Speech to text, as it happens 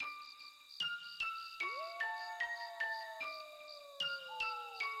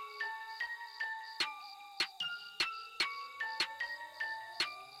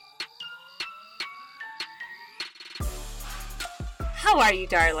How are you,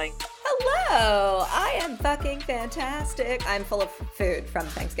 darling? Hello! I am fucking fantastic. I'm full of food from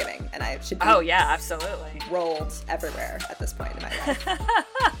Thanksgiving, and I should be absolutely rolled everywhere at this point in my life.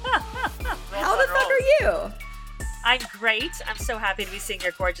 How the fuck are you? I'm great. I'm so happy to be seeing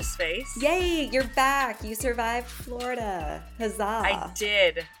your gorgeous face. Yay, you're back. You survived Florida. Huzzah. I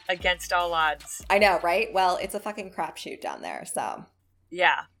did, against all odds. I know, right? Well, it's a fucking crapshoot down there, so.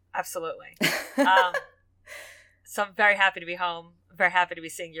 Yeah, absolutely. So I'm very happy to be home. I'm very happy to be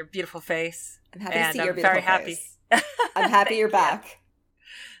seeing your beautiful face. I'm happy to see your beautiful face. I'm happy you're back.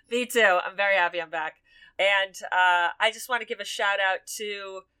 Me too. I'm very happy I'm back. And I just want to give a shout out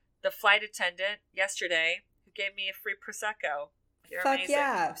to the flight attendant yesterday who gave me a free Prosecco. You're Fuck amazing.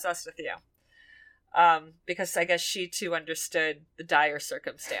 yeah. I'm obsessed with you. Because I guess she too understood the dire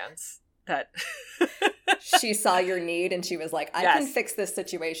circumstance that she saw your need and she was like, I can fix this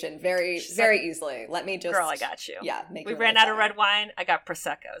situation very easily. Let me just... Girl, I got you. Yeah. We ran out of red wine. I got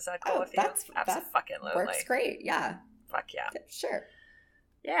Prosecco. Is that cool with you? That fucking works great. Yeah. Fuck yeah. Sure.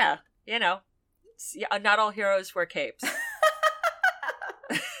 Yeah. You know, not all heroes wear capes.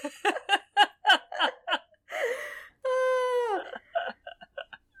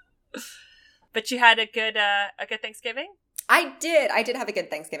 But you had a good Thanksgiving? I did have a good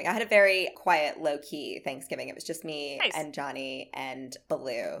Thanksgiving. I had a very quiet, low-key Thanksgiving. It was just me and Johnny and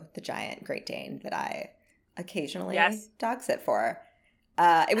Baloo, the giant Great Dane that I occasionally dog sit for.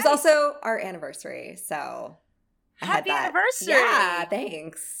 It was also our anniversary, so I had that. Happy anniversary! Yeah,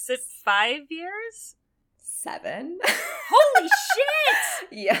 thanks. Is it 5 years? 7. Holy shit!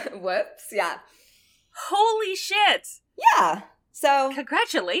 Yeah, whoops, yeah. Holy shit! Yeah, so...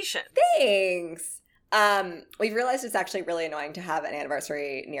 Congratulations! Thanks! We've realized it's actually really annoying to have an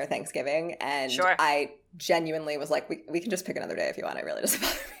anniversary near Thanksgiving, and I genuinely was like, we can just pick another day if you want. It really doesn't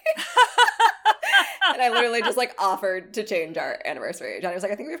bother me. And I literally just like offered to change our anniversary. Johnny was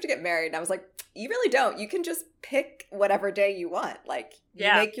like, I think we have to get married. And I was like, you really don't. You can just pick whatever day you want. Like, you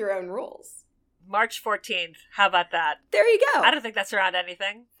make your own rules. March 14th. How about that? There you go. I don't think that's around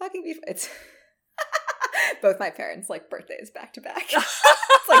anything. Fucking be. It's both my parents' like birthdays back to back.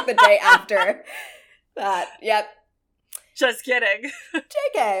 It's like the day after that. Yep. Just kidding.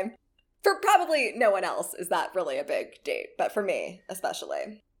 JK. For probably no one else is that really a big date, but for me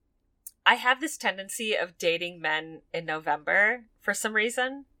especially. I have this tendency of dating men in November for some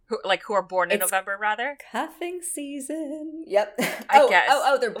reason, who are born in November, rather. Cuffing season. Yep. I guess.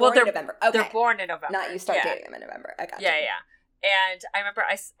 Oh, they're born in November. Okay. They're born in November. Not you start dating them in November. I got you. Yeah. And I remember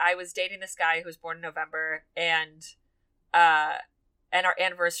I was dating this guy who was born in November, and our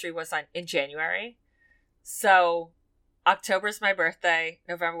anniversary was in January. So October's my birthday,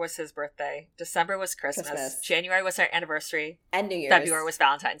 November was his birthday, December was Christmas. January was our anniversary, and New Year's. February was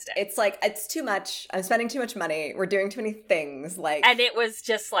Valentine's Day. It's like, it's too much. I'm spending too much money. We're doing too many things. And it was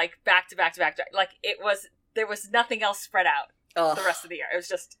just like back to back to back. Like there was nothing else spread out the rest of the year. It was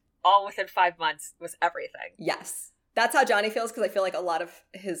just all within 5 months was everything. Yes. That's how Johnny feels, because I feel like a lot of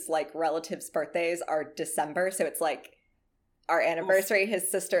his like relatives' birthdays are December. So it's like our anniversary, his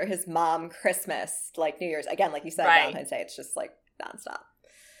sister, his mom, Christmas, like New Year's. Again, like you said, Valentine's Day, it's just like nonstop.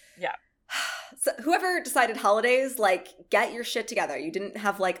 Yeah. So whoever decided holidays, like, get your shit together. You didn't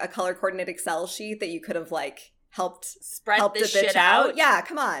have like a color coordinated Excel sheet that you could have like helped this shit out. Yeah,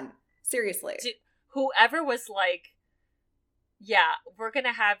 come on. Seriously. Whoever was like, yeah, we're going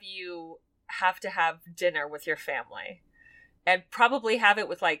to have you have to have dinner with your family, and probably have it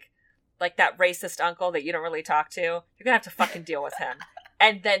with like that racist uncle that you don't really talk to. You're gonna have to fucking deal with him.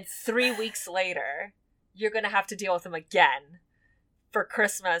 And then 3 weeks later, you're gonna have to deal with him again for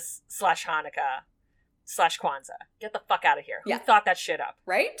Christmas / Hanukkah / Kwanzaa. Get the fuck out of here. Who thought that shit up?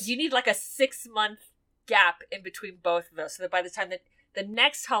 Right? You need like a 6-month gap in between both of those, so that by the time that the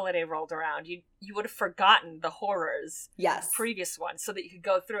next holiday rolled around, you would have forgotten the horrors of the previous one, so that you could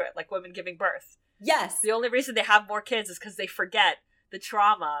go through it, like women giving birth. Yes. The only reason they have more kids is because they forget the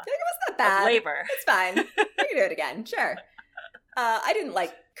trauma it wasn't that bad. Of labor. It's fine. We can do it again. Sure. I didn't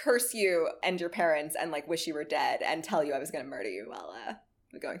like curse you and your parents and like wish you were dead and tell you I was going to murder you while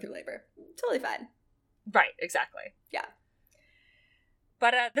going through labor. Totally fine. Right. Exactly. Yeah.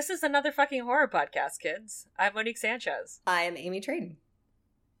 But this is another fucking horror podcast, kids. I'm Monique Sanchez. I am Amy Traden.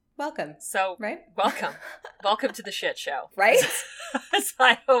 Welcome. So, welcome. Welcome to the shit show. Right? As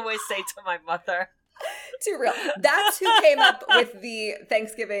I always say to my mother. Too real. That's who came up with the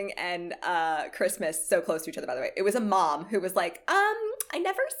Thanksgiving and Christmas so close to each other, by the way. It was a mom who was like, I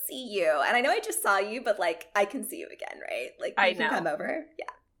never see you. And I know I just saw you, but like, I can see you again, right? Like, you can come over. Yeah.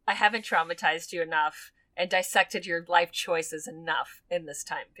 I haven't traumatized you enough and dissected your life choices enough in this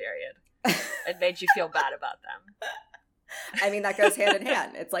time period and made you feel bad about them. I mean, that goes hand in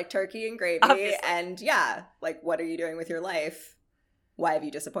hand. It's like turkey and gravy. Obviously. And yeah, like, what are you doing with your life? Why have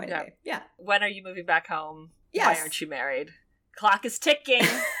you disappointed me? Yeah. When are you moving back home? Yes. Why aren't you married? Clock is ticking.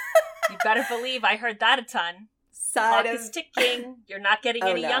 You better believe I heard that a ton. Clock is ticking. You're not getting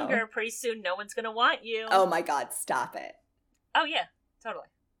any younger. Pretty soon, no one's going to want you. Oh my God, stop it. Oh yeah, totally.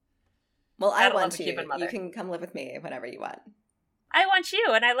 Well, I want you. You can come live with me whenever you want. I want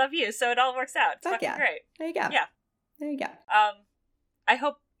you, and I love you, so it all works out. It's fucking great. There you go. Yeah. There you go. I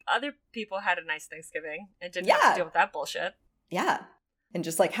hope other people had a nice Thanksgiving and didn't have to deal with that bullshit. Yeah. And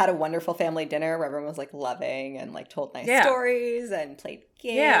just like had a wonderful family dinner where everyone was like loving and like told nice stories and played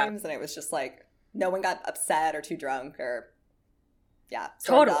games. And it was just like no one got upset or too drunk or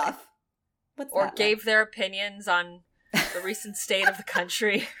totally off. Or gave their opinions on the recent state of the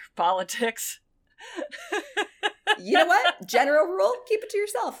country, politics. You know what? General rule, keep it to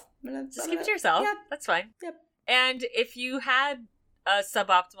yourself. Just keep it to yourself. Yeah. That's fine. Yep. And if you had a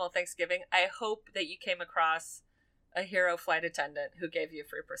suboptimal Thanksgiving, I hope that you came across a hero flight attendant who gave you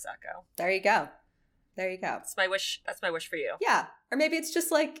free Prosecco. There you go. There you go. That's my wish. That's my wish for you. Yeah. Or maybe it's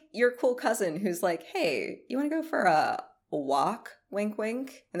just like your cool cousin who's like, hey, you want to go for a walk? Wink,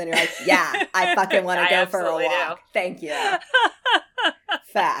 wink. And then you're like, yeah, I fucking want to go for a walk. Do. Thank you.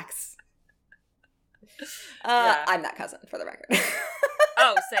 Facts. I'm that cousin, for the record.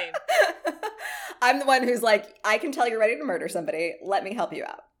 Oh, same. I'm the one who's like, I can tell you're ready to murder somebody. Let me help you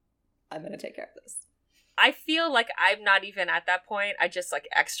out. I'm going to take care of this. I feel like I'm not even at that point. I just like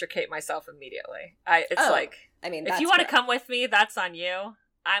extricate myself immediately. If you want to come with me, that's on you.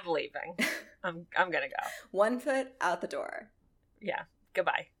 I'm leaving. I'm going to go. 1 foot out the door. Yeah.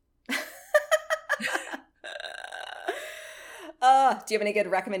 Goodbye. Do you have any good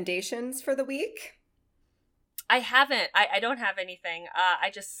recommendations for the week? I haven't. I don't have anything.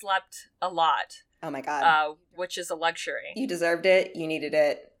 I just slept a lot. Oh my God. Which is a luxury. You deserved it. You needed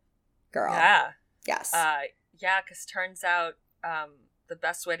it. Girl. Yeah. Yes. Because turns out the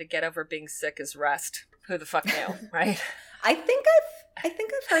best way to get over being sick is rest. Who the fuck knew, right? I think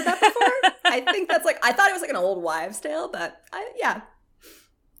I've heard that before. I think that's like, I thought it was like an old wives' tale, but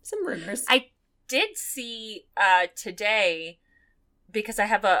some rumors. I did see today, because I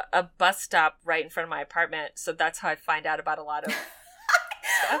have a bus stop right in front of my apartment, so that's how I find out about a lot of stuff.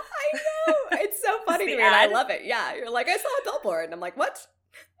 I know. It's so funny to me, and I love it. Yeah, you're like, I saw a billboard, and I'm like, what?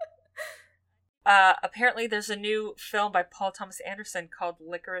 Apparently there's a new film by Paul Thomas Anderson called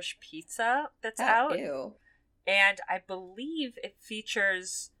Licorice Pizza that's out. Ew. And I believe it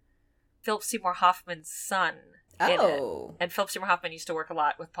features Philip Seymour Hoffman's son in it. And Philip Seymour Hoffman used to work a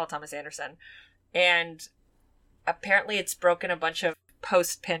lot with Paul Thomas Anderson. And apparently it's broken a bunch of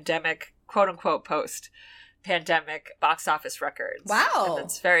post-pandemic, quote-unquote post-pandemic box office records. Wow. And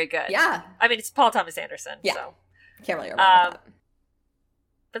that's very good. Yeah. I mean, it's Paul Thomas Anderson. Yeah. So. Can't really remember that.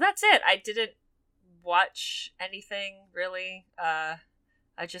 But that's it. I didn't watch anything, really. I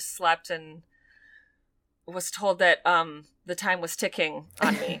just slept and was told that the time was ticking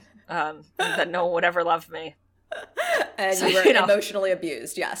on me, that no one would ever love me. And so, you were emotionally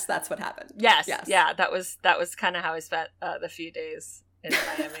abused. Yes, that's what happened. Yes. Yeah, that was kind of how I spent the few days in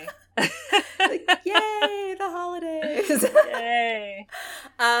Miami. Like, yay, the holidays. Yay.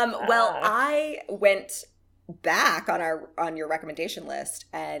 Well, I went back on your recommendation list,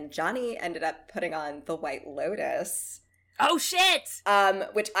 and Johnny ended up putting on The White Lotus. Oh shit!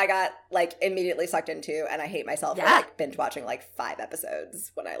 Which I got like immediately sucked into, and I hate myself for like binge watching like 5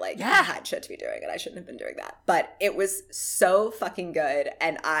 episodes when I had shit to be doing, and I shouldn't have been doing that. But it was so fucking good,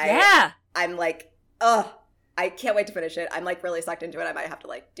 and I'm like, I can't wait to finish it. I'm like really sucked into it. I might have to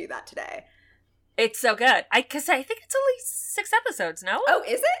like do that today. It's so good. Because I think it's only 6 episodes. No? Oh,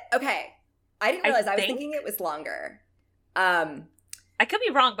 is it? Okay. I didn't realize. I was thinking it was longer. I could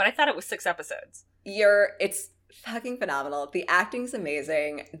be wrong, but I thought it was 6 episodes. It's fucking phenomenal. The acting's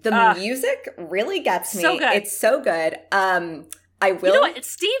amazing. The music really gets me. So good. It's so good. I will. You know what?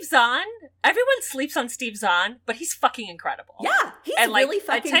 It's Steve Zahn. Everyone sleeps on Steve Zahn, but he's fucking incredible. Yeah, he's really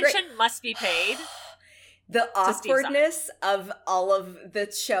fucking great. Attention must be paid. The awkwardness of all of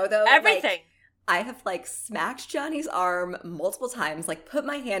the show, though. Everything. Like, I have like smacked Johnny's arm multiple times, like put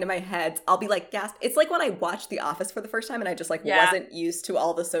my hand in my head. I'll be like gasped. It's like when I watched The Office for the first time and I just like wasn't used to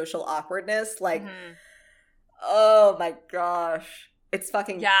all the social awkwardness. Like, oh my gosh. It's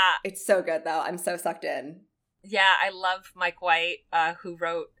fucking, it's so good though. I'm so sucked in. Yeah, I love Mike White, who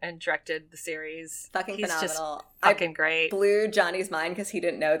wrote and directed the series. Fucking He's phenomenal. Just fucking great. Blew Johnny's mind because he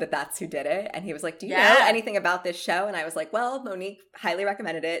didn't know that that's who did it. And he was like, do you know anything about this show? And I was like, well, Monique highly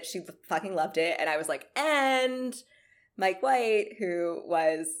recommended it. She fucking loved it. And I was like, and Mike White, who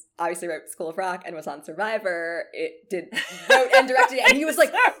was obviously wrote School of Rock and was on Survivor, wrote and directed it, and he was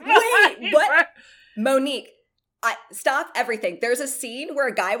like, wait, what? Monique, stop everything. There's a scene where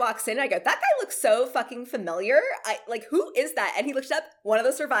a guy walks in and I go, that guy looks so fucking familiar. Who is that? And he looks up, one of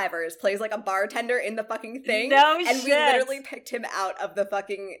the survivors plays like a bartender in the fucking thing. No and shit. We literally picked him out of the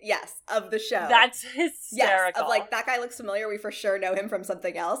fucking, of the show. That's hysterical. Yes, of like, that guy looks familiar. We for sure know him from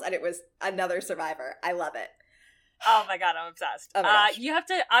something else. And it was another survivor. I love it. Oh my God, I'm obsessed. Oh my gosh. You have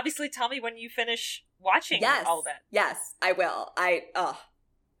to obviously tell me when you finish watching all of it. Yes, I will.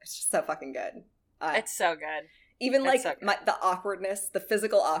 It's just so fucking good. It's so good. Even like the awkwardness, the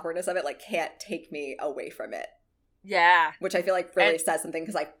physical awkwardness of it, like can't take me away from it. Yeah. Which I feel like really says something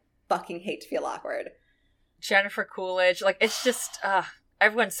because I fucking hate to feel awkward. Jennifer Coolidge, like it's just,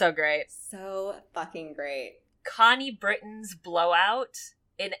 everyone's so great. So fucking great. Connie Britton's blowout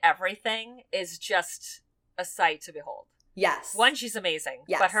in everything is just a sight to behold. Yes. One, she's amazing.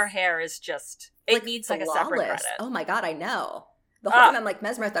 Yes. But her hair is just, it needs like a separate credit. Oh my God, I know. The whole time I'm like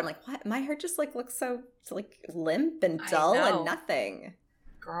mesmerized. I'm like, what? My hair just like looks so like limp and dull and nothing.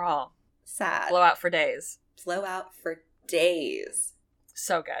 Girl. Sad. Blowout for days. Blowout for days.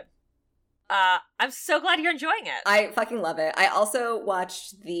 So good. I'm so glad you're enjoying it. I fucking love it. I also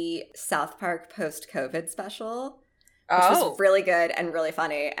watched the South Park post-COVID special, which was really good and really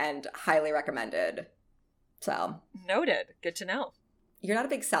funny and highly recommended. So. Noted. Good to know. You're not a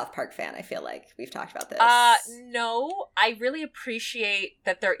big South Park fan, I feel like. We've talked about this. No. I really appreciate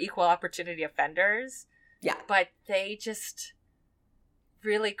that they're equal opportunity offenders. Yeah. But they just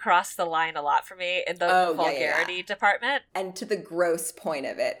really cross the line a lot for me in the vulgarity department. And to the gross point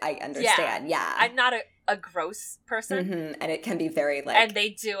of it, I understand. Yeah. I'm not a gross person. Mm-hmm. And it can be very like... And they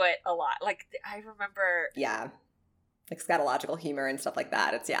do it a lot. Like, I remember... Yeah. Like scatological humor and stuff like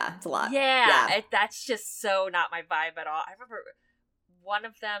that. It's a lot. Yeah. That's just so not my vibe at all. I remember one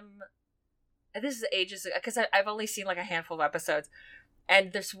of them... This is ages ago, because I've only seen like a handful of episodes.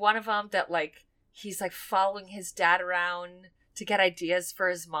 And there's one of them that like, he's like following his dad around to get ideas for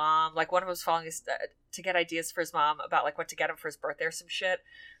his mom. Like one of them's following his to get ideas for his mom about like what to get him for his birthday or some shit.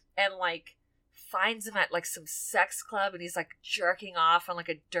 And like finds him at like some sex club and he's like jerking off on like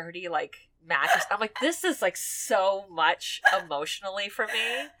a dirty like mattress. I'm like, this is like so much emotionally for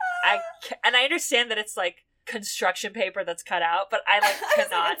me. I understand that it's like construction paper that's cut out, but I like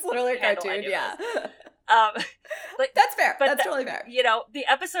cannot. It's literally a cartoon, yeah. Like that's fair. But that's totally fair. You know, the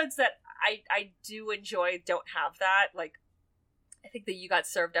episodes that I do enjoy don't have that. Like, I think the You Got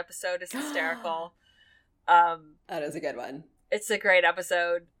Served episode is hysterical. That is a good one. It's a great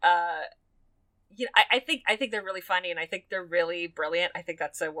episode. You know, I think they're really funny and I think they're really brilliant. I think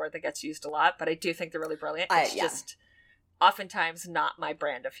that's a word that gets used a lot, but I do think they're really brilliant. It's just oftentimes not my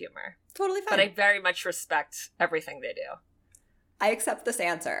brand of humor. Totally fine. But I very much respect everything they do. I accept this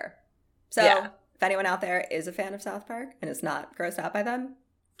answer. So if anyone out there is a fan of South Park and is not grossed out by them,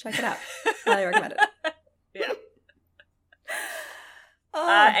 check it out. Highly recommend it. Yeah.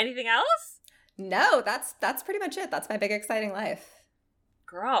 Anything else? No, that's pretty much it. That's my big exciting life.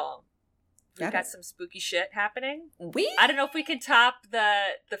 Girl. We got some spooky shit happening. I don't know if we can top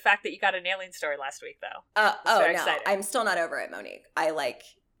the fact that you got an alien story last week, though. No. Exciting. I'm still not over it, Monique. I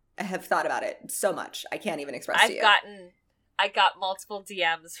have thought about it so much. I can't even express to you. I got multiple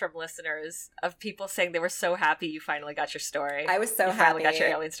DMs from listeners of people saying they were so happy you finally got your story. I was so happy. Finally got your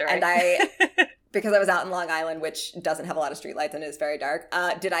alien story. And because I was out in Long Island, which doesn't have a lot of streetlights and is very dark,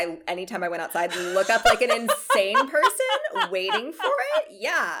 anytime I went outside, look up like an insane person waiting for it?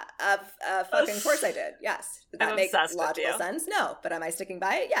 Yeah. Fucking course I did. Yes. Did that make logical sense? No. But am I sticking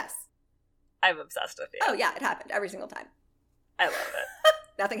by it? Yes. I'm obsessed with you. Oh, yeah. It happened every single time. I love it.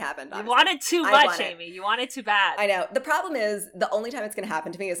 Nothing happened. Honestly. You wanted too much, Amy. You wanted too bad. I know. The problem is the only time it's going to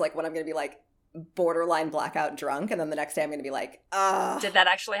happen to me is like when I'm going to be like borderline blackout drunk, and then the next day I'm going to be like, did that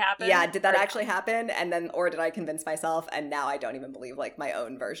actually happen? Yeah, did that actually happen? And then, or did I convince myself? And now I don't even believe like my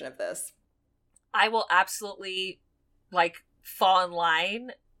own version of this. I will absolutely like fall in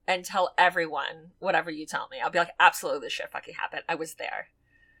line and tell everyone whatever you tell me. I'll be like, absolutely, this shit fucking happened. I was there.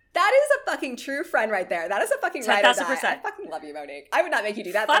 That is a fucking true friend right there. That is a fucking ride or die. I fucking love you, Monique. I would not make you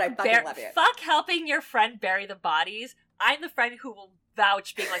do that, but I fucking love you. Fuck helping your friend bury the bodies. I'm the friend who will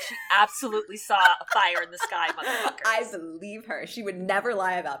vouch being like, she absolutely saw a fire in the sky, motherfuckers. I believe her. She would never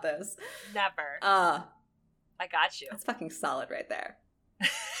lie about this. Never. I got you. That's fucking solid right there.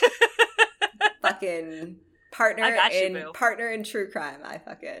 Fucking partner in true crime. I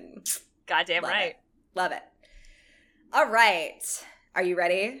fucking goddamn right. Love it. All right. Are you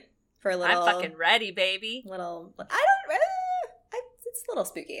ready for a little? I'm fucking ready, baby. It's a little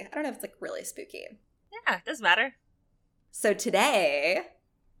spooky. I don't know if it's like really spooky. Yeah, it doesn't matter. So today,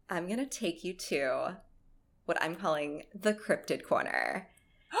 I'm going to take you to what I'm calling the cryptid corner.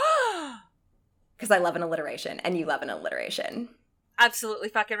 Because I love an alliteration, and you love an alliteration. Absolutely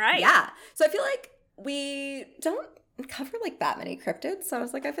fucking right. Yeah. So I feel like we don't cover like that many cryptids. So I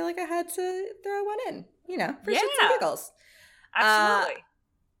was like, I feel like I had to throw one in, you know, for shits and giggles. Absolutely.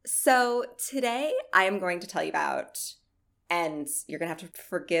 So today I am going to tell you about, and you're going to have to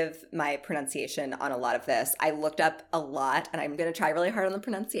forgive my pronunciation on a lot of this. I looked up a lot, and I'm going to try really hard on the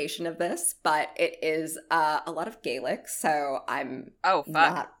pronunciation of this, but it is a lot of Gaelic, so I'm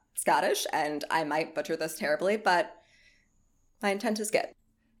not Scottish, and I might butcher this terribly, but my intent is good.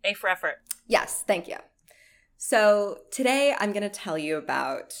 A for effort. Yes, thank you. So today I'm going to tell you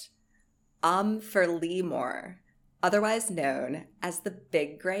about Ferlimor, otherwise known as the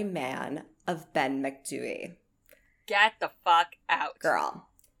Big Grey Man of Ben Macdui. Get the fuck out. Girl.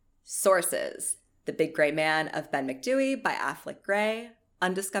 Sources: The Big Grey Man of Ben Macdui by Affleck Gray,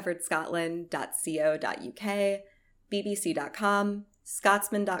 undiscoveredscotland.co.uk, bbc.com,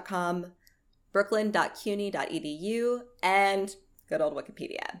 scotsman.com, brooklyn.cuny.edu, and good old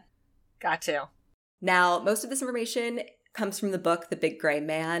Wikipedia. Got to. Now, most of this information comes from the book The Big Grey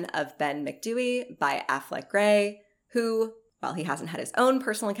Man of Ben Macdui by Affleck Gray, who, while he hasn't had his own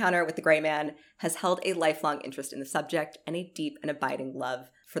personal encounter with the Grey Man, has held a lifelong interest in the subject and a deep and abiding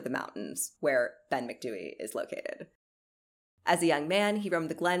love for the mountains where Ben Macdui is located. As a young man, he roamed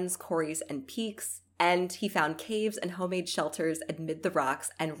the glens, corries, and peaks, and he found caves and homemade shelters amid the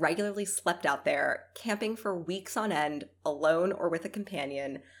rocks and regularly slept out there, camping for weeks on end, alone or with a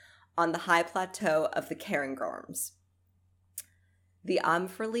companion, on the high plateau of the Cairngorms. The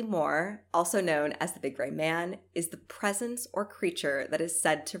Ferlimor, also known as the Big Grey Man, is the presence or creature that is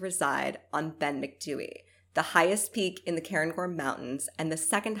said to reside on Ben Macdui, the highest peak in the Cairngorm Mountains and the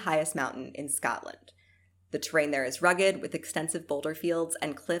second highest mountain in Scotland. The terrain there is rugged, with extensive boulder fields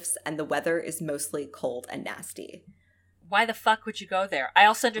and cliffs, and the weather is mostly cold and nasty. Why the fuck would you go there? I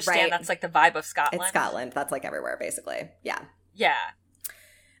also understand That's like the vibe of Scotland. It's Scotland. That's like everywhere, basically. Yeah. Yeah.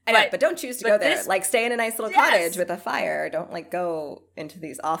 I know, but don't choose to go there. Like, stay in a nice little cottage with a fire. Don't, like, go into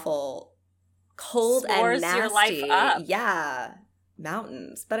these awful, cold and nasty, your life up. Yeah,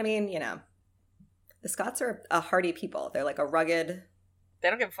 mountains. But, I mean, you know, the Scots are a hardy people. They're, like, a rugged...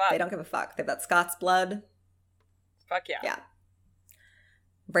 They don't give a fuck. They don't give a fuck. They've got Scots blood. Fuck yeah. Yeah.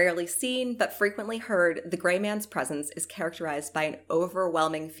 Rarely seen, but frequently heard, the Grey Man's presence is characterized by an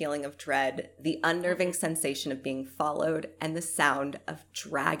overwhelming feeling of dread, the unnerving sensation of being followed, and the sound of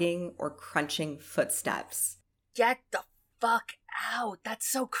dragging or crunching footsteps. Get the fuck out. That's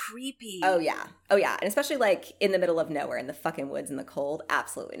so creepy. Oh, yeah. Oh, yeah. And especially, like, in the middle of nowhere, in the fucking woods in the cold.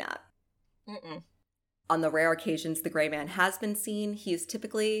 Absolutely not. Mm-mm. On the rare occasions the Grey Man has been seen, he is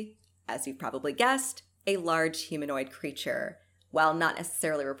typically, as you've probably guessed, a large humanoid creature. While not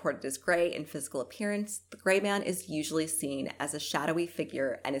necessarily reported as gray in physical appearance, the Grey Man is usually seen as a shadowy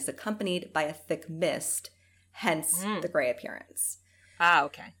figure and is accompanied by a thick mist, hence the gray appearance. Ah,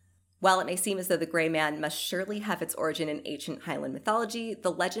 okay. While it may seem as though the Grey Man must surely have its origin in ancient Highland mythology,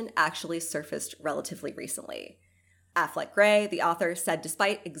 the legend actually surfaced relatively recently. Affleck Gray, the author, said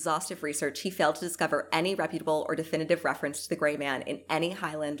despite exhaustive research, he failed to discover any reputable or definitive reference to the Grey Man in any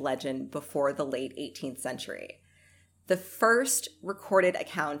Highland legend before the late 18th century. The first recorded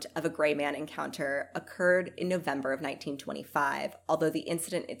account of a Grey Man encounter occurred in November of 1925, although the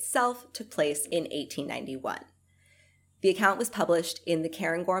incident itself took place in 1891. The account was published in the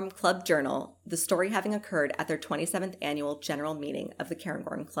Cairngorm Club Journal, the story having occurred at their 27th annual general meeting of the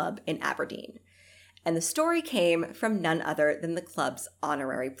Cairngorm Club in Aberdeen. And the story came from none other than the club's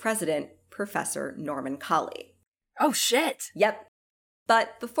honorary president, Professor Norman Colley. Oh, shit! Yep.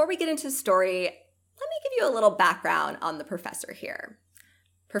 But before we get into the story, let me give you a little background on the professor here.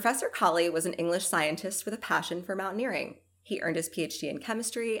 Professor Colley was an English scientist with a passion for mountaineering. He earned his PhD in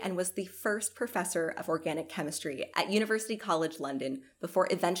chemistry and was the first professor of organic chemistry at University College London before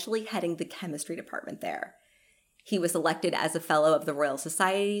eventually heading the chemistry department there. He was elected as a Fellow of the Royal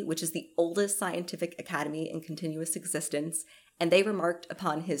Society, which is the oldest scientific academy in continuous existence, and they remarked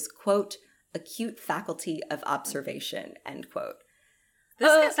upon his, quote, acute faculty of observation, end quote. This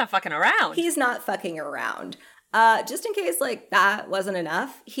guy's not fucking around. He's not fucking around. Just in case, like, that wasn't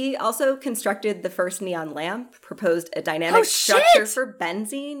enough, he also constructed the first neon lamp, proposed a dynamic structure for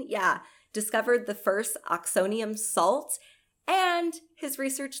benzene, discovered the first oxonium salt, and his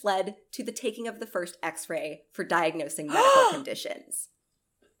research led to the taking of the first X-ray for diagnosing medical conditions.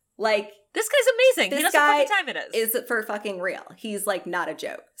 Like, this guy's amazing. He knows what fucking time it is. Is for fucking real. He's, like, not a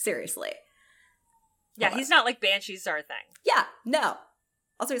joke. Seriously. Yeah, he's not like Banshees are a thing. Yeah, no.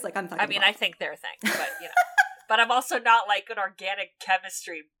 Also, he's like, I'm fucking I mean, I think they're a thing, but, you know. But I'm also not like an organic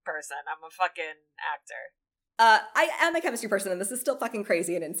chemistry person. I'm a fucking actor. I am a chemistry person, and this is still fucking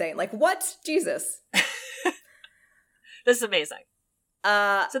crazy and insane. Like, what? Jesus. This is amazing.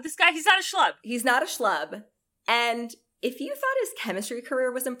 So this guy, he's not a schlub. He's not a schlub. And if you thought his chemistry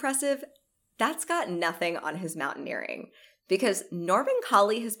career was impressive, that's got nothing on his mountaineering. Because Norman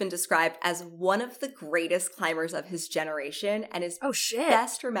Colley has been described as one of the greatest climbers of his generation and is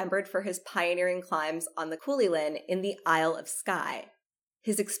best remembered for his pioneering climbs on the Cuillin in the Isle of Skye.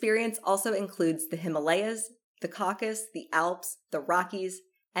 His experience also includes the Himalayas, the Caucasus, the Alps, the Rockies,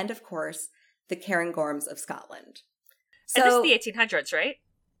 and of course, the Cairngorms of Scotland. So, and this is the 1800s, right?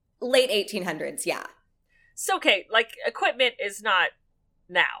 Late 1800s, yeah. So, okay, like, equipment is not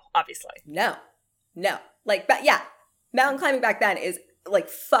now, obviously. No. Like, but yeah, mountain climbing back then is, like,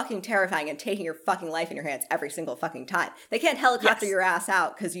 fucking terrifying and taking your fucking life in your hands every single fucking time. They can't helicopter your ass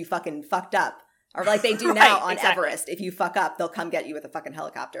out because you fucking fucked up. Or like they do now on Everest. If you fuck up, they'll come get you with a fucking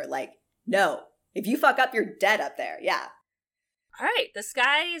helicopter. Like, no. If you fuck up, you're dead up there. Yeah. All right, this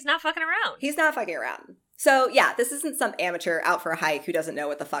guy is not fucking around. He's not fucking around. So, yeah, this isn't some amateur out for a hike who doesn't know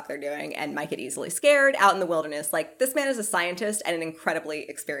what the fuck they're doing and might get easily scared out in the wilderness. Like, this man is a scientist and an incredibly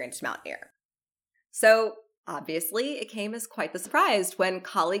experienced mountaineer. So, obviously, it came as quite the surprise when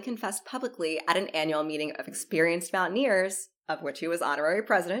Colley confessed publicly at an annual meeting of experienced mountaineers, of which he was honorary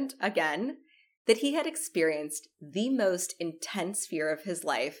president, again, that he had experienced the most intense fear of his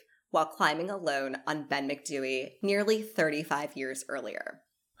life while climbing alone on Ben Macdui nearly 35 years earlier.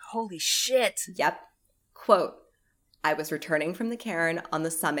 Holy shit. Yep. Quote, I was returning from the cairn on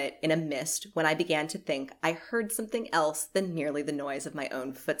the summit in a mist when I began to think I heard something else than merely the noise of my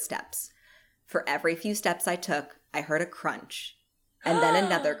own footsteps. For every few steps I took, I heard a crunch, and then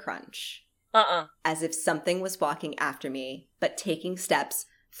another crunch. As if something was walking after me, but taking steps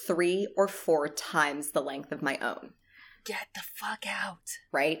 3 or 4 times the length of my own. Get the fuck out.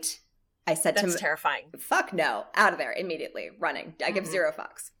 Right? I said That's terrifying. Fuck no. Out of there. Immediately. Running. I give 0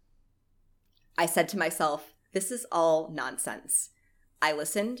 fucks. I said to myself, this is all nonsense. I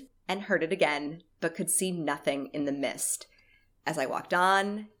listened and heard it again, but could see nothing in the mist. As I walked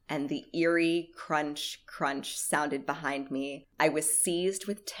on, and the eerie crunch, crunch sounded behind me, I was seized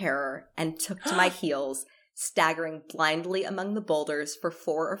with terror and took to my heels, staggering blindly among the boulders for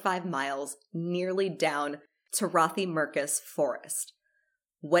 4 or 5 miles, nearly down to Rothiemurchus Forest.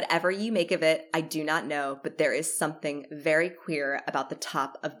 Whatever you make of it, I do not know, but there is something very queer about the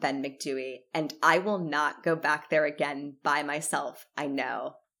top of Ben Macdui, and I will not go back there again by myself, I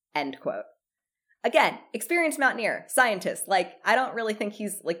know. End quote. Again, experienced mountaineer, scientist. Like, I don't really think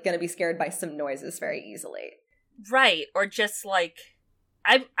he's, like, gonna be scared by some noises very easily. Right, or just, like,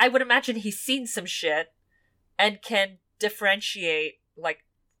 I would imagine he's seen some shit and can differentiate, like,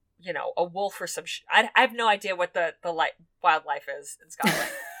 you know, a wolf or some shit. I have no idea what the wildlife is in Scotland.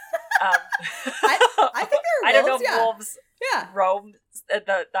 I think there are wolves, I don't know if wolves roam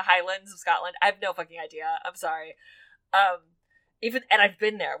the Highlands of Scotland. I have no fucking idea. I'm sorry. And I've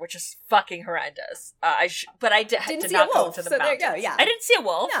been there, which is fucking horrendous. But I did not go to the mountains. There you go, yeah. I didn't see a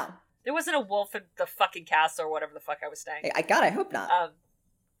wolf. No. There wasn't a wolf in the fucking castle or whatever the fuck I was staying. I hope not.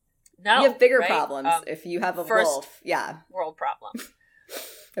 No. You have bigger problems if you have a wolf. Yeah. World problem.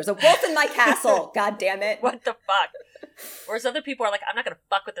 There's a wolf in my castle. God damn it. What the fuck? Whereas other people are like, I'm not going to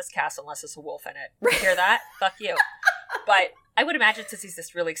fuck with this castle unless there's a wolf in it. You hear that? Fuck you. But I would imagine since he's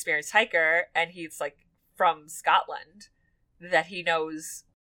this really experienced hiker and he's like from Scotland, that he knows.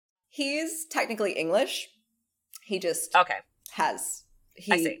 He's technically English. He just has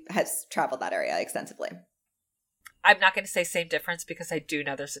traveled that area extensively. I'm not going to say same difference because I do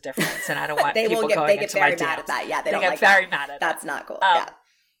know there's a difference, and I don't want people going into my DMs. They get very mad at that. Yeah, they don't get like very that. mad at That's not cool. Yeah.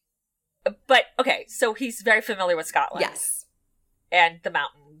 But okay, so he's very familiar with Scotland. Yes, and the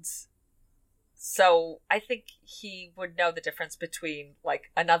mountains. So I think he would know the difference between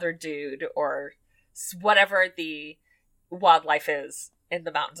like another dude or whatever the wildlife is in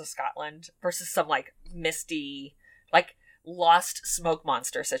the mountains of Scotland versus some like misty, like lost smoke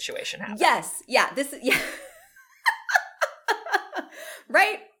monster situation happening. Yes, yeah,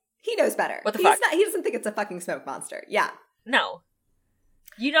 right? He knows better. What the fuck? He doesn't think it's a fucking smoke monster. Yeah. No.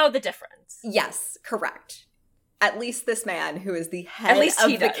 You know the difference. Yes, correct. At least this man, who is the head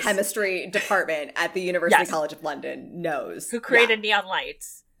of the chemistry department at the University College of London, knows. Who created neon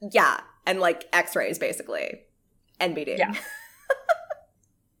lights. Yeah, and like X-rays, basically. NBD. Yeah.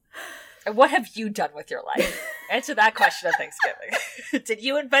 And what have you done with your life? Answer that question at Thanksgiving. Did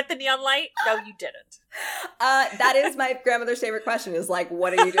you invent the neon light? No, you didn't. That is my grandmother's favorite question is like,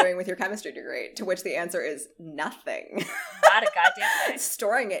 what are you doing with your chemistry degree? To which the answer is nothing. Not a goddamn thing.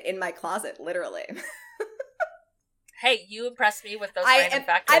 Storing it in my closet, literally. Hey, you impressed me with those random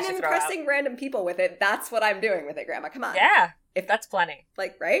factors. I'm impressing random people with it. That's what I'm doing with it, Grandma. Come on. Yeah, if that's plenty.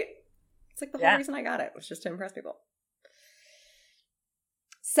 Like, right? It's like the whole reason I got it was just to impress people.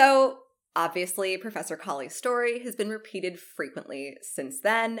 So, obviously, Professor Colley's story has been repeated frequently since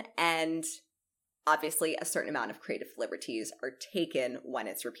then, and obviously a certain amount of creative liberties are taken when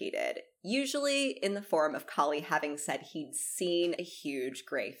it's repeated, usually in the form of Colley having said he'd seen a huge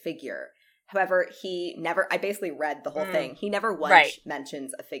gray figure. However, I basically read the whole thing. He never once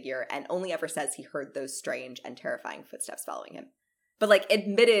mentions a figure and only ever says he heard those strange and terrifying footsteps following him. But, like,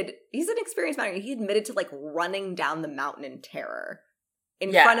 he's an experienced mountaineer. He admitted to, like, running down the mountain in terror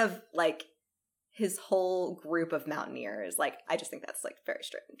in front of, like, his whole group of mountaineers. Like, I just think that's, like, very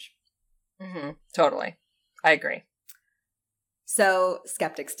strange. Mm-hmm. Totally. I agree. So,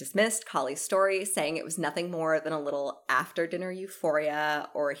 skeptics dismissed Colley's story, saying it was nothing more than a little after-dinner euphoria,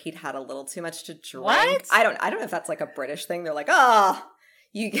 or he'd had a little too much to drink. What? I don't know if that's like a British thing. They're like,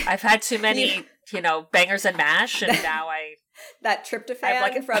 I've had too many, bangers and mash, and now that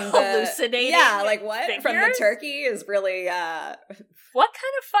tryptophan from the hallucinating. Yeah, like what figures? From the turkey is really. What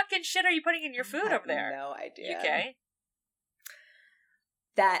kind of fucking shit are you putting in your food over there? No idea. UK.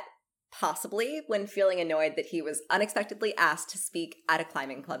 That. Possibly when feeling annoyed that he was unexpectedly asked to speak at a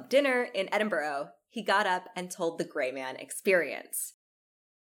climbing club dinner in Edinburgh, he got up and told the Grey Man experience.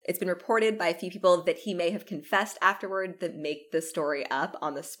 It's been reported by a few people that he may have confessed afterward that make the story up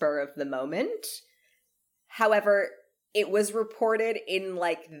on the spur of the moment. However, it was reported in,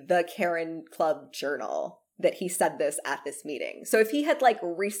 like, the Karen Club Journal that he said this at this meeting. So if he had, like,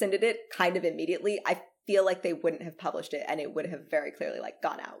 rescinded it kind of immediately, I feel like they wouldn't have published it, and it would have very clearly, like,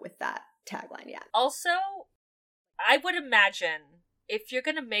 gone out with that tagline yet. Also, I would imagine if you're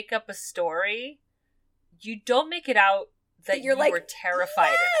gonna make up a story, you don't make it out that you were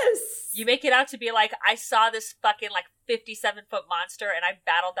terrified of it. You make it out to be like, I saw this fucking, like, 57-foot monster and I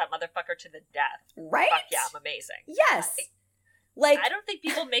battled that motherfucker to the death. Right? Fuck yeah, I'm amazing. Yes. I don't think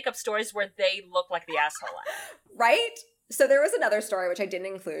people make up stories where they look like the asshole in it. Right? So there was another story which I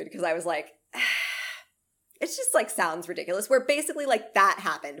didn't include because I was like, it's just, like, sounds ridiculous, where basically, like, that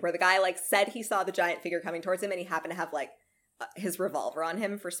happened, where the guy, like, said he saw the giant figure coming towards him and he happened to have, like, his revolver on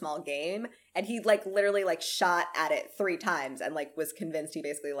him for small game, and he, like, literally, like, shot at it 3 times and, like, was convinced he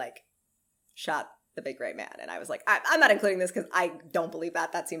basically, like, shot the big gray man. And I was like, I'm not including this because I don't believe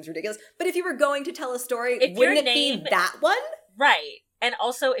that. That seems ridiculous. But if you were going to tell a story, wouldn't it be that one? Right. And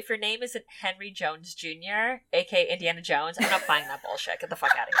also, if your name isn't Henry Jones Jr., a.k.a. Indiana Jones, I'm not buying that bullshit. Get the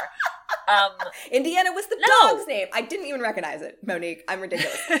fuck out of here. Indiana was the dog's name. I didn't even recognize it, Monique. I'm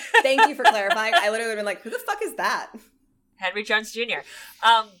ridiculous. Thank you for clarifying. I literally would have been like, who the fuck is that? Henry Jones Jr.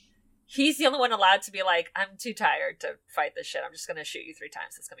 He's the only one allowed to be like, I'm too tired to fight this shit. I'm just going to shoot you 3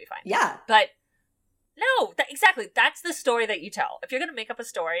 times. It's going to be fine. Yeah. But no, exactly. That's the story that you tell. If you're going to make up a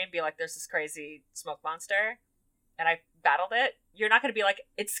story and be like, there's this crazy smoke monster and I battled it, you're not going to be like,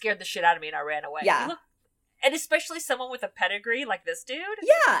 it scared the shit out of me and I ran away. Yeah. And especially someone with a pedigree like this dude.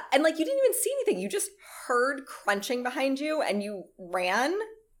 Yeah. And, like, you didn't even see anything. You just heard crunching behind you and you ran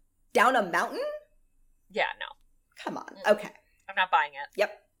down a mountain? Yeah, no. Come on. Okay. I'm not buying it.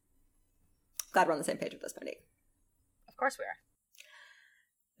 Yep. Glad we're on the same page with this, Monique. Of course we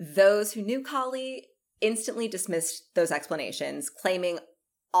are. Those who knew Colley instantly dismissed those explanations, claiming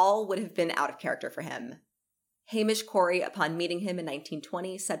all would have been out of character for him. Hamish Corey, upon meeting him in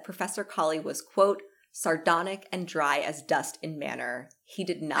 1920, said Professor Colley was, quote, sardonic and dry as dust in manner. He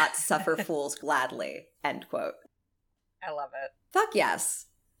did not suffer fools gladly, end quote. I love it. Fuck yes.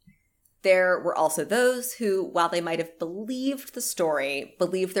 There were also those who, while they might have believed the story,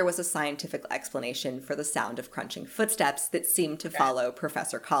 believed there was a scientific explanation for the sound of crunching footsteps that seemed to follow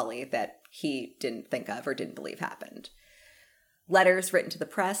Professor Colley that he didn't think of or didn't believe happened. Letters written to the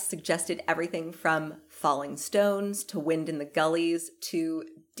press suggested everything from falling stones to wind in the gullies to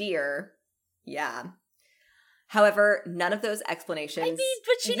deer. Yeah. However, none of those explanations... I mean,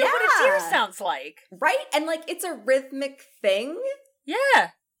 but you know what a deer sounds like. Right? And, like, it's a rhythmic thing.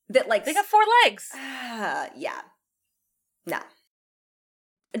 Yeah. That, like... They got 4 legs. Yeah. No.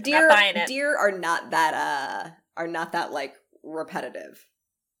 Deer are not that, like, repetitive.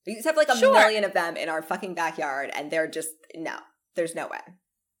 You just have, like, a million of them in our fucking backyard, and they're just... No. There's no way.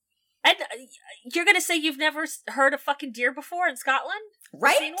 And you're gonna say you've never heard a fucking deer before in Scotland?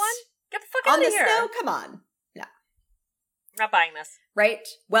 Right? Seen one? Get the fuck out of here. On the snow? Come on. No. I'm not buying this. Right?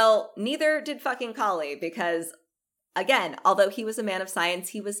 Well, neither did fucking Colley, because, again, although he was a man of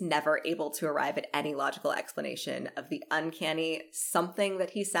science, he was never able to arrive at any logical explanation of the uncanny something that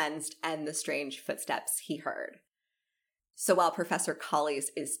he sensed and the strange footsteps he heard. So while Professor Colley's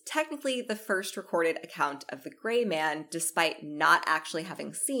is technically the first recorded account of the gray man, despite not actually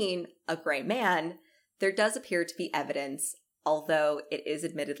having seen a gray man, there does appear to be evidence, although it is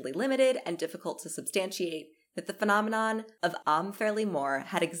admittedly limited and difficult to substantiate, that the phenomenon of Am Fairly More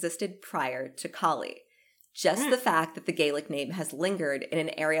had existed prior to Colley. Just the fact that the Gaelic name has lingered in an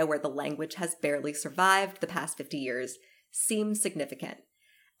area where the language has barely survived the past 50 years seems significant.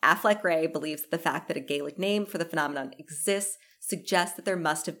 Affleck-Ray believes that the fact that a Gaelic name for the phenomenon exists suggests that there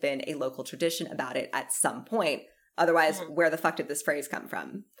must have been a local tradition about it at some point. Otherwise, where the fuck did this phrase come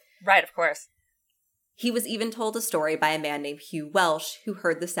from? Right, of course. He was even told a story by a man named Hugh Welsh who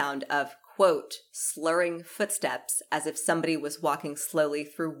heard the sound of, quote, slurring footsteps as if somebody was walking slowly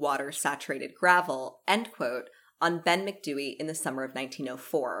through water-saturated gravel, end quote, on Ben Macdui in the summer of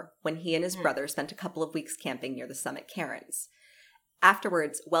 1904, when he and his brother spent a couple of weeks camping near the Summit Cairns.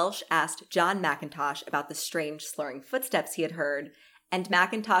 Afterwards, Welsh asked John Mackintosh about the strange slurring footsteps he had heard, and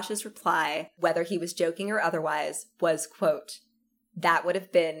Mackintosh's reply, whether he was joking or otherwise, was, quote, that would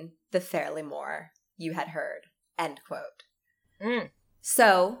have been the Fairly More you had heard, end quote.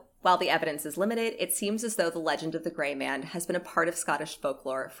 So, while the evidence is limited, it seems as though the legend of the Grey Man has been a part of Scottish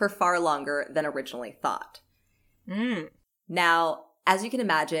folklore for far longer than originally thought. Now, as you can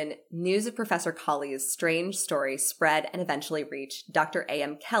imagine, news of Professor Colley's strange story spread and eventually reached Dr.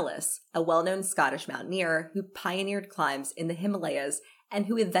 A.M. Kellis, a well-known Scottish mountaineer who pioneered climbs in the Himalayas and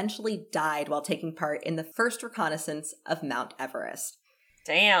who eventually died while taking part in the first reconnaissance of Mount Everest.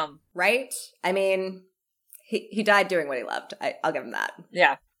 Damn. Right? I mean, he died doing what he loved. I'll give him that.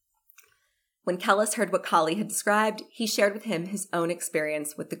 Yeah. When Kellis heard what Colley had described, he shared with him his own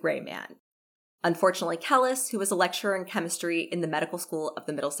experience with the Grey Man. Unfortunately, Kellis, who was a lecturer in chemistry in the medical school of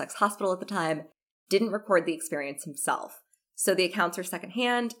the Middlesex Hospital at the time, didn't record the experience himself. So the accounts are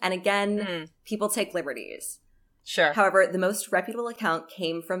secondhand, and again, people take liberties. Sure. However, the most reputable account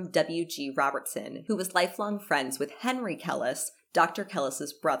came from W.G. Robertson, who was lifelong friends with Henry Kellis, Dr.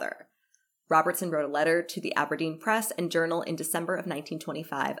 Kellis's brother. Robertson wrote a letter to the Aberdeen Press and Journal in December of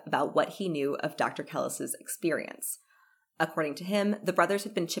 1925 about what he knew of Dr. Kellis's experience. According to him, the brothers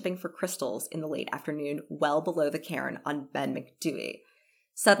had been chipping for crystals in the late afternoon well below the cairn on Ben Macdui.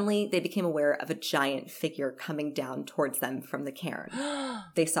 Suddenly, they became aware of a giant figure coming down towards them from the cairn.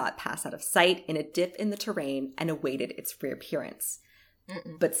 They saw it pass out of sight in a dip in the terrain and awaited its reappearance.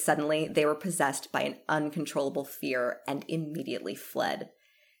 But suddenly, they were possessed by an uncontrollable fear and immediately fled.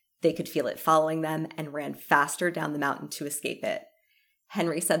 They could feel it following them and ran faster down the mountain to escape it.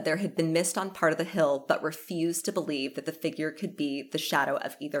 Henry said there had been mist on part of the hill, but refused to believe that the figure could be the shadow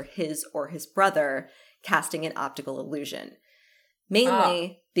of either his or his brother, casting an optical illusion.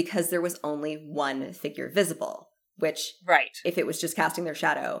 Mainly because there was only one figure visible, which, if it was just casting their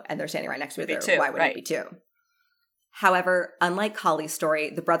shadow and they're standing right next to it, why wouldn't it be two? However, unlike Colley's story,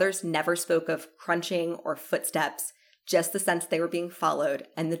 the brothers never spoke of crunching or footsteps, just the sense they were being followed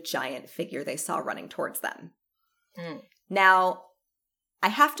and the giant figure they saw running towards them. Now, I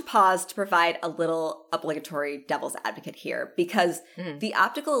have to pause to provide a little obligatory devil's advocate here, because the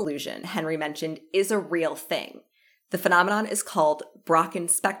optical illusion Henry mentioned is a real thing. The phenomenon is called Brocken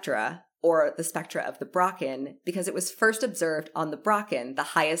spectra, or the spectra of the Brocken, because it was first observed on the Brocken, the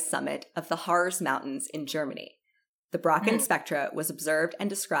highest summit of the Harz Mountains in Germany. The Brocken spectra was observed and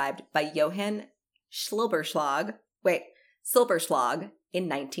described by Johann Silberschlag in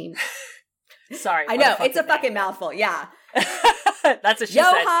 19... Sorry. I know, it's a fucking mouthful, yeah. That's what she said.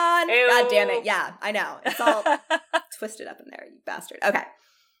 Johann! God damn it, yeah, I know. It's all twisted up in there, you bastard. Okay.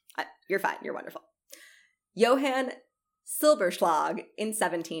 You're fine, you're wonderful. Johann Silberschlag in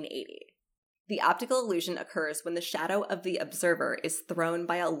 1780. The optical illusion occurs when the shadow of the observer is thrown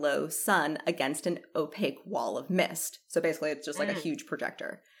by a low sun against an opaque wall of mist. So basically, it's just like a huge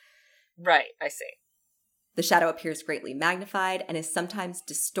projector. Right, I see. The shadow appears greatly magnified and is sometimes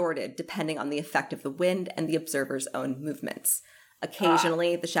distorted depending on the effect of the wind and the observer's own movements.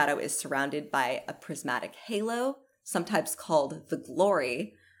 Occasionally, the shadow is surrounded by a prismatic halo, sometimes called the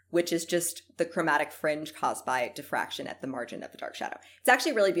glory, which is just the chromatic fringe caused by diffraction at the margin of the dark shadow. It's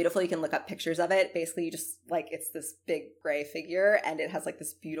actually really beautiful. You can look up pictures of it. Basically, you just, like, it's this big gray figure, and it has, like,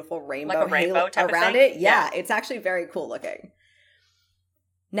 this beautiful rainbow, like a rainbow halo type around of thing? it. Yeah, it's actually very cool looking.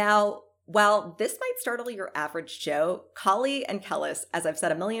 Now, while this might startle your average Joe, Colley and Kellis, as I've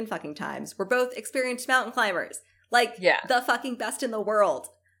said a million fucking times, were both experienced mountain climbers. Like, the fucking best in the world.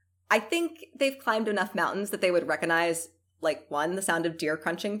 I think they've climbed enough mountains that they would recognize, like, one, the sound of deer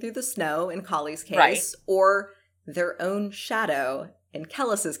crunching through the snow in Colley's case, or their own shadow in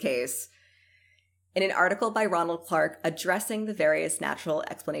Kellis's case. In an article by Ronald Clark addressing the various natural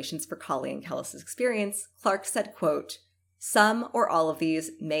explanations for Colley and Kellis's experience, Clark said, quote, Some or all of these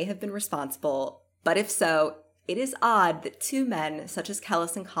may have been responsible, but if so, it is odd that two men such as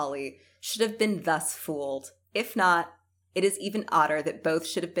Kellis and Colley should have been thus fooled. If not, it is even odder that both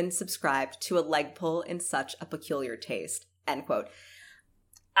should have been subscribed to a leg pull in such a peculiar taste. End quote.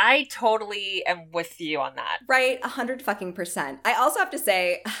 I totally am with you on that. Right? 100%. I also have to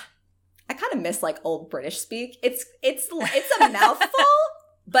say, I kind of miss like old British speak. It's a mouthful,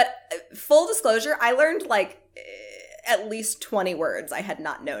 but full disclosure, I learned like at least 20 words I had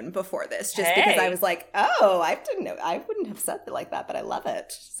not known before this, just because I was like, oh, I didn't know. I wouldn't have said it like that, but I love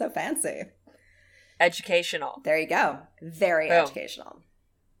it. So fancy. Educational. There you go. Very Boom. Educational.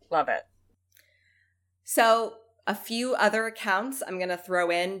 Love it. So a few other accounts I'm going to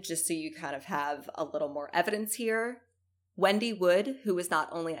throw in just so you kind of have a little more evidence here. Wendy Wood, who was not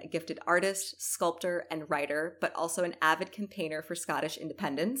only a gifted artist, sculptor, and writer, but also an avid campaigner for Scottish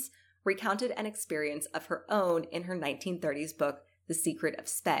independence, recounted an experience of her own in her 1930s book, The Secret of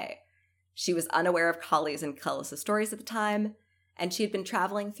Spey. She was unaware of Colley's and Kellis' stories at the time, and she had been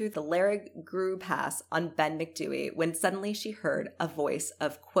traveling through the Larrig Grue Pass on Ben Macdui when suddenly she heard a voice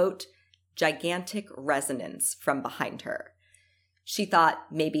of, quote, gigantic resonance from behind her. She thought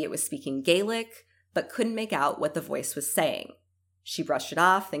maybe it was speaking Gaelic, but couldn't make out what the voice was saying. She brushed it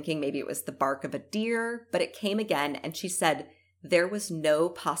off, thinking maybe it was the bark of a deer, but it came again, and she said there was no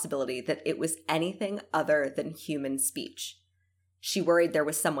possibility that it was anything other than human speech. She worried there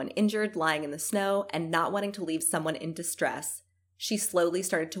was someone injured lying in the snow, and not wanting to leave someone in distress, she slowly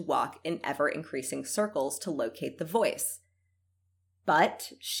started to walk in ever-increasing circles to locate the voice.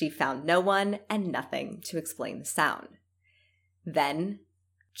 But she found no one and nothing to explain the sound. Then,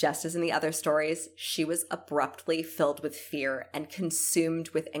 just as in the other stories, she was abruptly filled with fear and consumed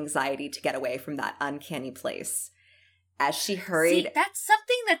with anxiety to get away from that uncanny place. As she hurried... See, that's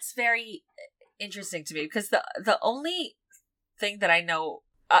something that's very interesting to me, because the only thing that I know,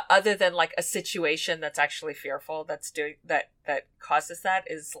 other than like a situation that's actually fearful, that's doing that causes that,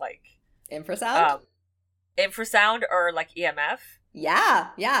 is like infrasound, infrasound, or like EMF. Yeah.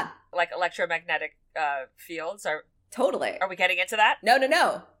 Like electromagnetic fields are totally. Are we getting into that? No.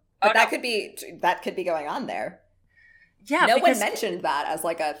 But that could be going on there. Yeah, no one mentioned that as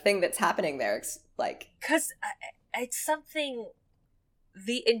like a thing that's happening there. Like, because it's something.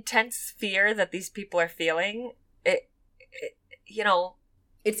 The intense fear that these people are feeling, it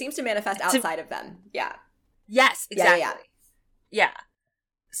seems to manifest outside of them. Yeah. Yes, exactly. Yeah.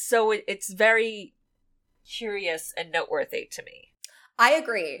 So it's very curious and noteworthy to me. I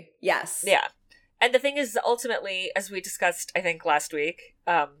agree. Yes. Yeah. And the thing is, ultimately, as we discussed, I think last week,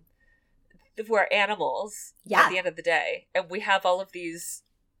 we're animals at the end of the day, and we have all of these,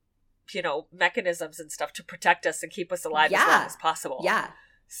 mechanisms and stuff to protect us and keep us alive as long as possible. Yeah.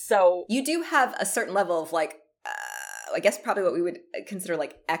 So you do have a certain level of like, I guess probably what we would consider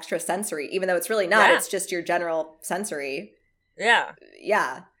like extra sensory, even though it's really not. Yeah. It's just your general sensory. Yeah.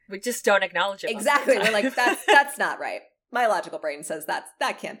 Yeah. We just don't acknowledge it. Exactly. We're like, that's not right. My logical brain says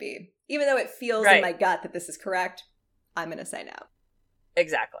that can't be. Even though it feels in my gut that this is correct, I'm going to say no.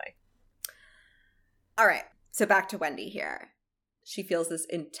 Exactly. All right. So back to Wendy here. She feels this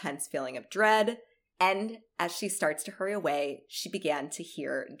intense feeling of dread. And as she starts to hurry away, she began to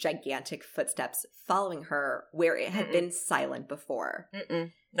hear gigantic footsteps following her where it had been silent before.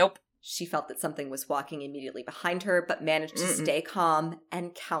 Nope. She felt that something was walking immediately behind her, but managed to stay calm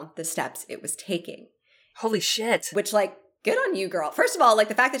and count the steps it was taking. Holy shit. Which, like, good on you, girl. First of all, like,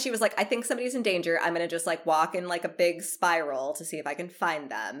 the fact that she was like, I think somebody's in danger. I'm going to just, like, walk in, like, a big spiral to see if I can find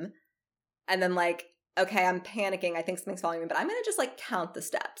them. And then, like, okay, I'm panicking. I think something's following me, but I'm going to just, like, count the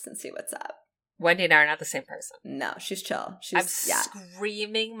steps and see what's up. Wendy and I are not the same person. No, she's chill. I'm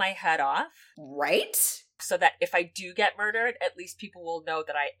screaming my head off. Right? So that if I do get murdered, at least people will know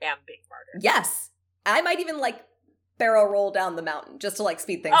that I am being murdered. Yes. I might even, like, barrel roll down the mountain just to, like,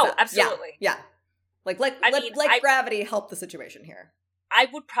 speed things up. Oh, absolutely. Yeah. Let gravity help the situation here. I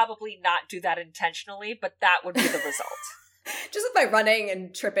would probably not do that intentionally, but that would be the result. Just by running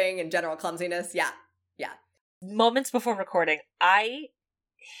and tripping and general clumsiness. Yeah. Moments before recording, I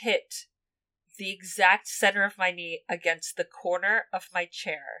hit the exact center of my knee against the corner of my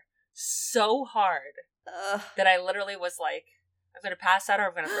chair so hard that I literally was like, I'm going to pass out or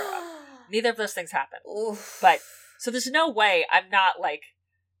I'm going to throw up. Neither of those things happened. Oof. But, so there's no way I'm not, like,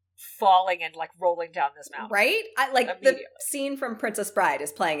 falling and, like, rolling down this mountain. Right? The scene from Princess Bride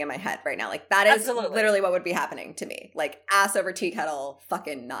is playing in my head right now. Like, that is literally what would be happening to me. Like, ass over tea kettle,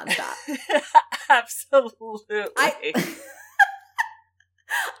 fucking nonstop. Absolutely.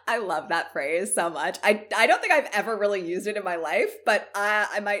 I love that phrase so much. I don't think I've ever really used it in my life, but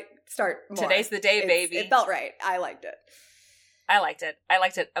I might start more. Today's the day, baby. It felt right. I liked it. I liked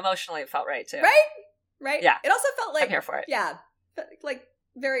it. Emotionally, it felt right, too. Right? Yeah. It also felt like... I'm here for it. Yeah. Like,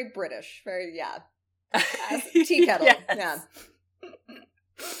 very British. Very, yeah. Tea kettle. Yes. Yeah.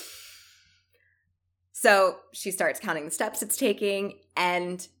 So she starts counting the steps it's taking,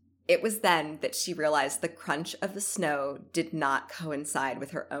 and it was then that she realized the crunch of the snow did not coincide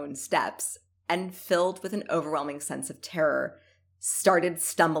with her own steps, and filled with an overwhelming sense of terror, started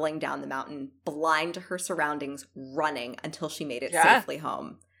stumbling down the mountain, blind to her surroundings, running until she made it safely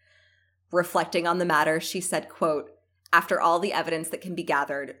home. Reflecting on the matter, she said, quote, "After all the evidence that can be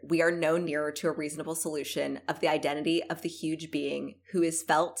gathered, we are no nearer to a reasonable solution of the identity of the huge being who is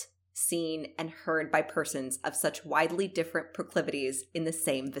felt, seen, and heard by persons of such widely different proclivities in the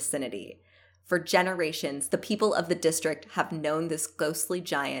same vicinity. For generations, the people of the district have known this ghostly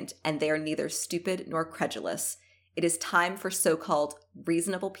giant, and they are neither stupid nor credulous. It is time for so-called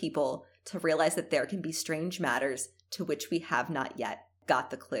reasonable people to realize that there can be strange matters to which we have not yet got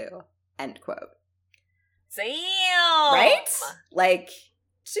the clue." End quote. Damn! Right? Like,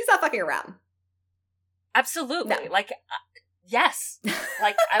 she's not fucking around. Absolutely. No. Like, yes.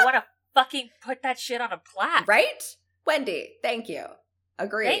 Like, I want to fucking put that shit on a plaque. Right? Wendy, thank you.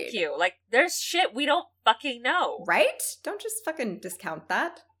 Agreed. Thank you. Like, there's shit we don't fucking know. Right? Don't just fucking discount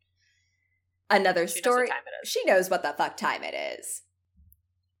that. Another story. She knows what time it is. She knows what the fuck time it is.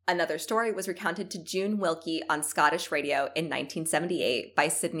 Another story was recounted to June Wilkie on Scottish radio in 1978 by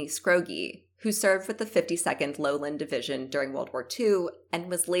Sidney Scroggie, who served with the 52nd Lowland Division during World War II and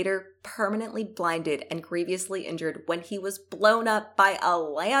was later permanently blinded and grievously injured when he was blown up by a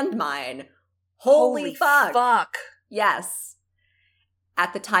landmine. Holy fuck! Yes.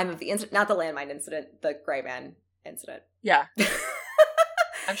 At the time of the incident, not the landmine incident, the Gray Man incident. Yeah.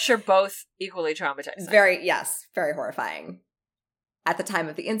 I'm sure both equally traumatizing. Very horrifying. At the time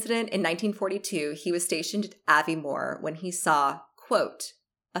of the incident, in 1942, he was stationed at Aviemore when he saw, quote,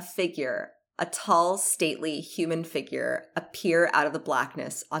 a tall, stately human figure appear out of the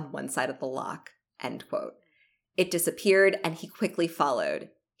blackness on one side of the loch, end quote. It disappeared, and he quickly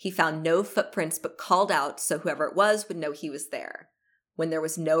followed. He found no footprints but called out so whoever it was would know he was there. When there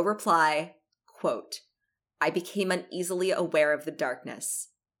was no reply, quote, I became uneasily aware of the darkness,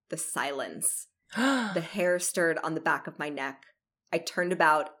 the silence. The hair stirred on the back of my neck. I turned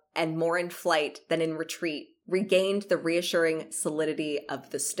about and, more in flight than in retreat, regained the reassuring solidity of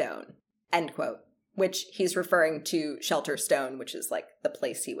the stone, end quote, which he's referring to Shelter Stone, which is like the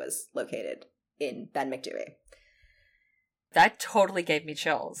place he was located in Ben Macdui. That totally gave me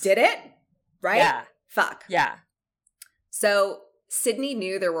chills. Did it? Right? Yeah. Fuck. Yeah. So Sidney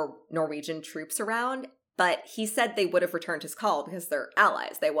knew there were Norwegian troops around, but he said they would have returned his call because they're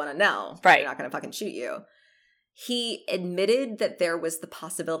allies. They want to know. Right. They're not going to fucking shoot you. He admitted that there was the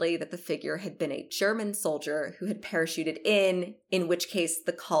possibility that the figure had been a German soldier who had parachuted in which case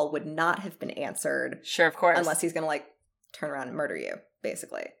the call would not have been answered. Sure, of course. Unless he's going to, like, turn around and murder you,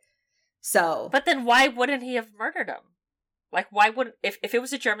 basically. So. But then why wouldn't he have murdered him? Like, why wouldn't, if it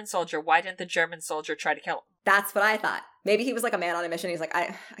was a German soldier, why didn't the German soldier try to kill him? That's what I thought. Maybe he was like a man on a mission. He's like,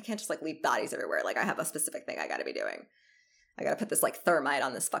 I can't just like leave bodies everywhere. Like, I have a specific thing I gotta be doing. I gotta put this like thermite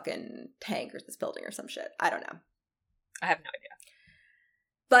on this fucking tank or this building or some shit. I don't know. I have no idea.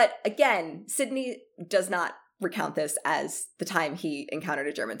 But again, Sidney does not recount this as the time he encountered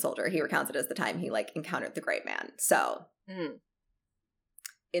a German soldier. He recounts it as the time he like encountered the Great Man. So.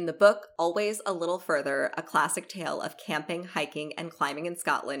 In the book, Always a Little Further, a classic tale of camping, hiking, and climbing in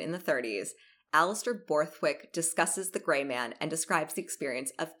Scotland in the 30s, Alistair Borthwick discusses the Grey Man and describes the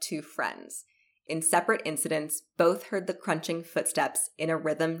experience of two friends. In separate incidents, both heard the crunching footsteps in a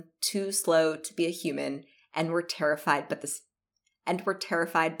rhythm too slow to be a human and were terrified by the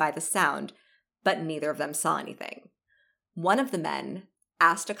sound, but neither of them saw anything. One of the men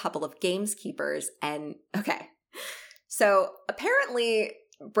asked a couple of gameskeepers and... Okay. So apparently...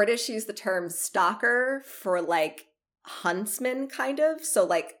 British use the term stalker for, like, huntsman, kind of. So,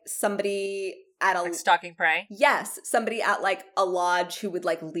 like, somebody at a... Like stalking prey? Yes. Somebody at, like, a lodge who would,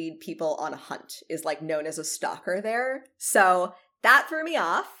 like, lead people on a hunt is, like, known as a stalker there. So, that threw me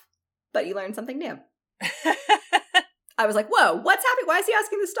off, but you learned something new. I was like, whoa, what's happening? Why is he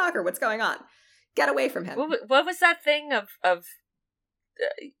asking the stalker? What's going on? Get away from him. What was that thing of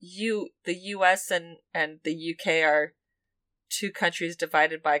the U.S. and the UK are... two countries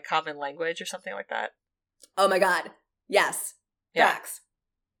divided by a common language or something like that? Oh my god. Yes. Yeah. Facts.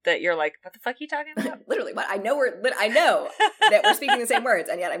 That you're like, what the fuck are you talking about? Literally, what? I know that we're speaking the same words,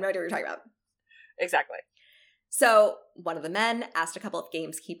 and yet I have no idea what you're talking about. Exactly. So, one of the men asked a couple of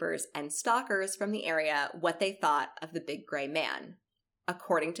gameskeepers and stalkers from the area what they thought of the big gray man.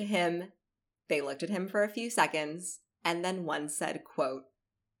 According to him, they looked at him for a few seconds, And then one said, quote,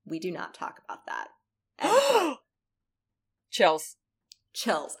 "We do not talk about that." End quote. Chills.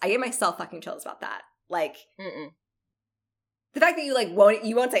 Chills. I gave myself fucking chills about that. Like, the fact that you like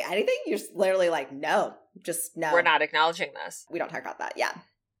won't say anything, you're just literally like, no, just no. We're not acknowledging this. We don't talk about that. Yeah.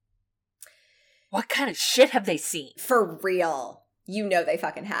 What kind of shit have they seen? For real. You know they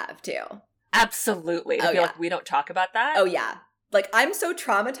fucking have, too. Absolutely. To feel like we don't talk about that? Oh, yeah. Like, I'm so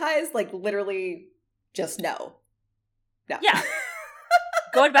traumatized, like, literally just no. No. Yeah.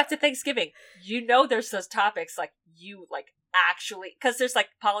 Going back to Thanksgiving, you know there's those topics, like, you, like, actually... Because there's, like,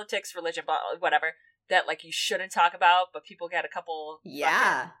 politics, religion, whatever, that, like, you shouldn't talk about, but people get a couple...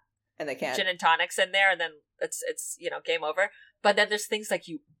 Yeah. And they can't. Gin and tonics in there, and then it's you know, game over. But then there's things, like,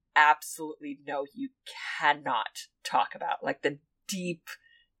 you absolutely know you cannot talk about. Like, the deep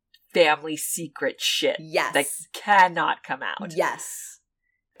family secret shit. Yes. That cannot come out. Yes.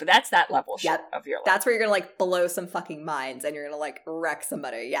 But that's that level shit of your life. That's where you're gonna, like, blow some fucking minds, and you're gonna, like, wreck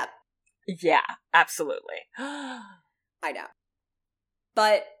somebody. Yep. Yeah, absolutely. I know.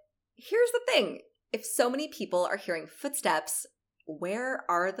 But here's the thing. If so many people are hearing footsteps, where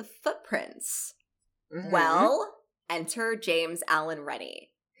are the footprints? Mm-hmm. Well, enter James Allen Rennie,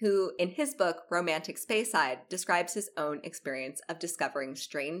 who, in his book, Romantic Speyside, describes his own experience of discovering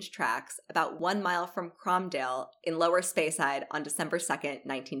strange tracks about 1 mile from Cromdale in Lower Speyside on December 2nd,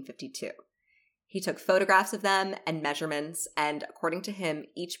 1952. He took photographs of them and measurements, and according to him,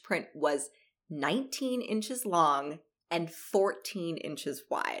 each print was 19 inches long and 14 inches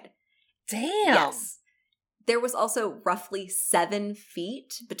wide. Damn! Yes. There was also roughly 7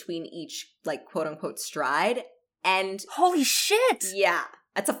 feet between each, like, quote-unquote stride, and... Holy shit! Yeah.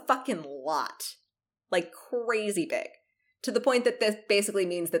 That's a fucking lot. Like, crazy big. To the point that this basically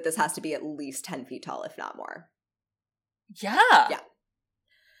means that this has to be at least 10 feet tall, if not more. Yeah. Yeah.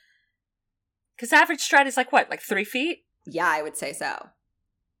 Because average stride is like what? Like 3 feet? Yeah, I would say so.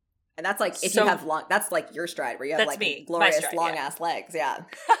 And that's like, if you have long, that's like your stride where you have like glorious long-ass legs. Yeah.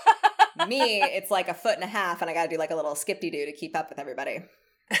 Me, it's like 1.5 feet and I gotta do like a little skip-de-doo to keep up with everybody.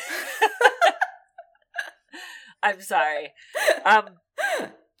 I'm sorry.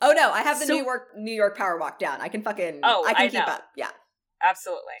 Oh no, I have the New York Power Walk down. I can fucking I can keep up. Yeah.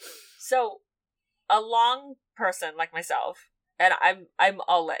 Absolutely. So a long person like myself, and I'm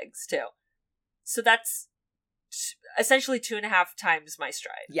all legs too. So that's essentially 2.5 times my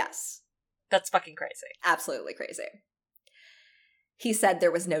stride. Yes. That's fucking crazy. Absolutely crazy. He said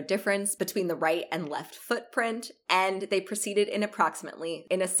there was no difference between the right and left footprint, and they proceeded in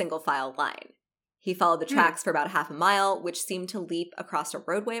a single file line. He followed the tracks for about 1/2 mile, which seemed to leap across a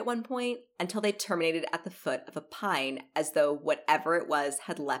roadway at one point until they terminated at the foot of a pine, as though whatever it was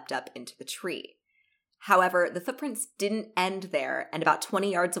had leapt up into the tree. However, the footprints didn't end there, and about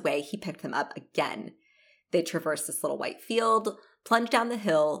 20 yards away, he picked them up again. They traversed this little white field, plunged down the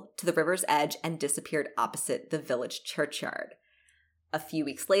hill to the river's edge, and disappeared opposite the village churchyard. A few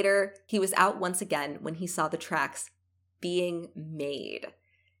weeks later, he was out once again when he saw the tracks being made.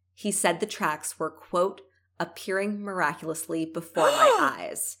 He said the tracks were, quote, appearing miraculously before my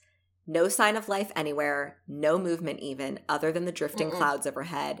eyes. No sign of life anywhere, no movement even, other than the drifting clouds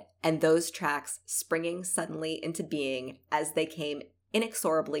overhead, and those tracks springing suddenly into being as they came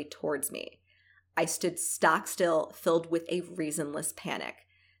inexorably towards me. I stood stock still, filled with a reasonless panic.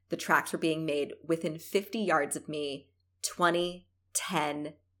 The tracks were being made within 50 yards of me, 20,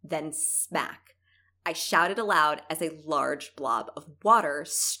 10, then smack. I shouted aloud as a large blob of water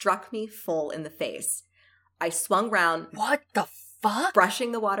struck me full in the face. I swung round. What the fuck?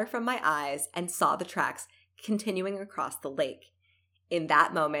 Brushing the water from my eyes, and saw the tracks continuing across the lake. In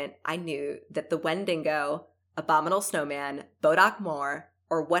that moment, I knew that the Wendigo, Abominable Snowman, Bodoc Moor,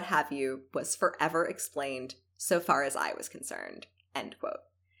 or what have you, was forever explained so far as I was concerned. End quote.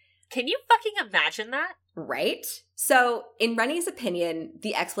 Can you fucking imagine that? Right? So, in Rennie's opinion,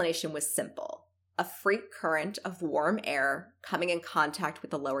 the explanation was simple. A freak current of warm air coming in contact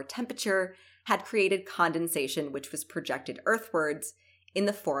with a lower temperature had created condensation which was projected earthwards in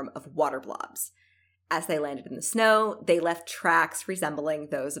the form of water blobs. As they landed in the snow, they left tracks resembling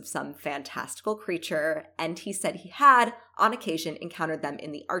those of some fantastical creature, and he said he had, on occasion, encountered them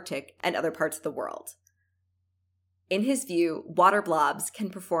in the Arctic and other parts of the world. In his view, water blobs can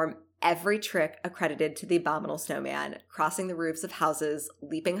perform every trick accredited to the Abominable Snowman, crossing the roofs of houses,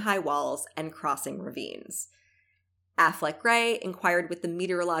 leaping high walls, and crossing ravines. Affleck Gray inquired with the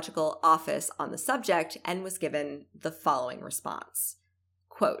meteorological office on the subject and was given the following response.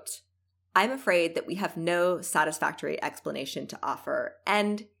 Quote, I'm afraid that we have no satisfactory explanation to offer,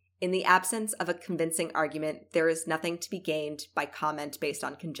 and in the absence of a convincing argument, there is nothing to be gained by comment based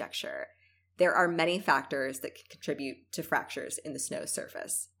on conjecture. There are many factors that can contribute to fractures in the snow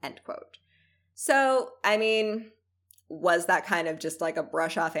surface, end quote. So, I mean, was that kind of just like a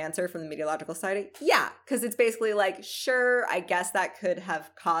brush off answer from the Meteorological Society? Yeah, because it's basically like, sure, I guess that could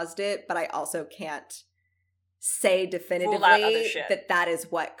have caused it, but I also can't say definitively that that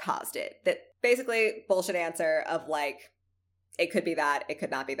is what caused it. That basically bullshit answer of like, it could be that, it could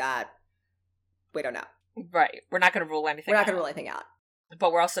not be that. We don't know. Right. We're not going to rule anything out. We're not going to rule anything out.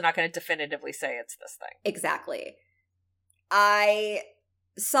 But we're also not going to definitively say it's this thing. Exactly. I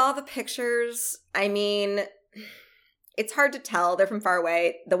saw the pictures. I mean, it's hard to tell. They're from far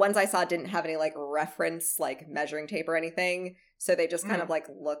away. The ones I saw didn't have any like reference, like measuring tape or anything. So they just kind of like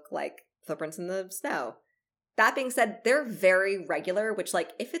look like footprints in the snow. That being said, they're very regular, which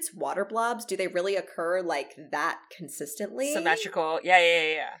like if it's water blobs, do they really occur like that consistently? Symmetrical.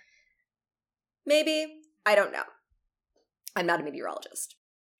 Yeah. Maybe. I don't know. I'm not a meteorologist.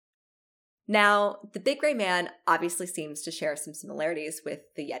 Now, the Big Gray Man obviously seems to share some similarities with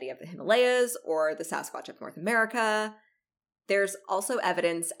the Yeti of the Himalayas or the Sasquatch of North America. There's also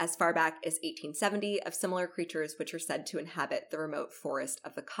evidence as far back as 1870 of similar creatures which are said to inhabit the remote forest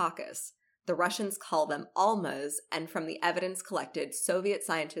of the Caucasus. The Russians call them Almas, and from the evidence collected, Soviet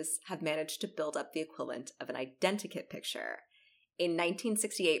scientists have managed to build up the equivalent of an identikit picture. In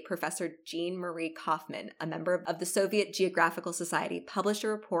 1968, Professor Jean-Marie Kaufman, a member of the Soviet Geographical Society, published a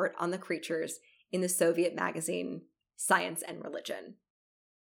report on the creatures in the Soviet magazine Science and Religion.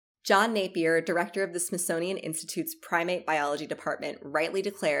 John Napier, director of the Smithsonian Institute's Primate Biology Department, rightly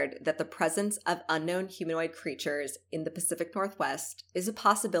declared that the presence of unknown humanoid creatures in the Pacific Northwest is a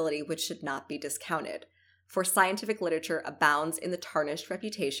possibility which should not be discounted, for scientific literature abounds in the tarnished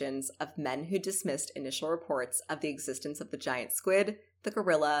reputations of men who dismissed initial reports of the existence of the giant squid, the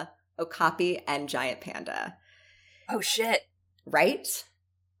gorilla, okapi, and giant panda. Oh, shit. Right?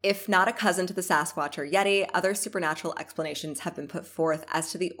 If not a cousin to the Sasquatch or Yeti, other supernatural explanations have been put forth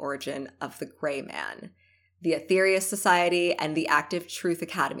as to the origin of the Gray Man. The Aetherius Society and the Active Truth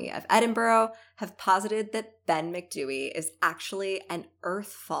Academy of Edinburgh have posited that Ben Macdui is actually an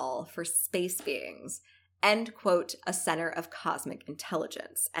earthfall for space beings, end quote, a center of cosmic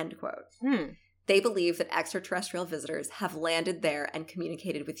intelligence, end quote. They believe that extraterrestrial visitors have landed there and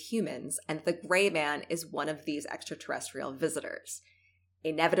communicated with humans, and the Gray Man is one of these extraterrestrial visitors.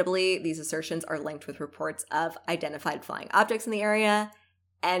 Inevitably, these assertions are linked with reports of identified flying objects in the area,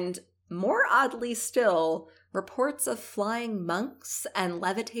 and more oddly still, reports of flying monks and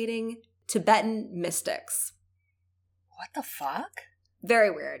levitating Tibetan mystics. What the fuck? Very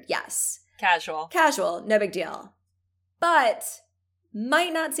weird, yes. Casual, no big deal. But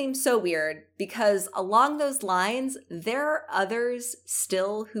might not seem so weird because along those lines, there are others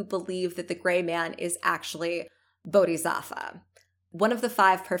still who believe that the Gray Man is actually Bodhisattva, one of the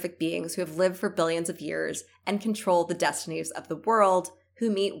 5 perfect beings who have lived for billions of years and control the destinies of the world, who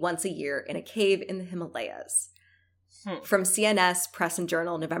meet once a year in a cave in the Himalayas. From CNS Press and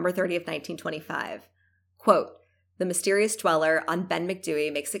Journal, November 30th, 1925, quote, "The mysterious dweller on Ben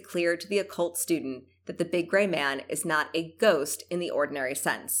Macdui makes it clear to the occult student that the Big Gray Man is not a ghost in the ordinary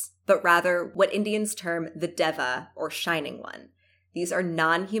sense, but rather what Indians term the Deva, or Shining One. These are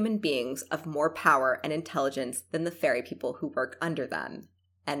non-human beings of more power and intelligence than the fairy people who work under them."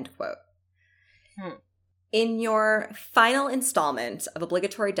 End quote. In your final installment of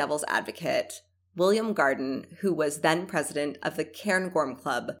Obligatory Devil's Advocate, William Garden, who was then president of the Cairngorm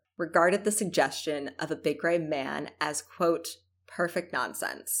Club, regarded the suggestion of a Big Gray Man as, quote, perfect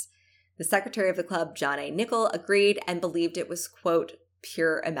nonsense. The secretary of the club, John A. Nichol, agreed and believed it was, quote,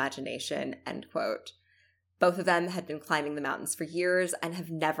 pure imagination, end quote. Both of them had been climbing the mountains for years and have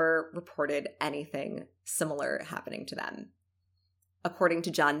never reported anything similar happening to them. According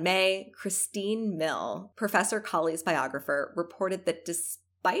to John May, Christine Mill, Professor Colley's biographer, reported that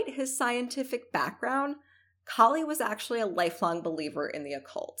despite his scientific background, Colley was actually a lifelong believer in the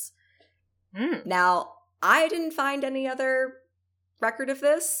occult. Now, I didn't find any other record of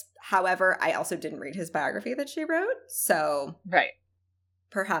this. However, I also didn't read his biography that she wrote, so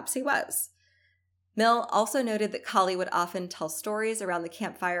perhaps he was. Mill also noted that Colley would often tell stories around the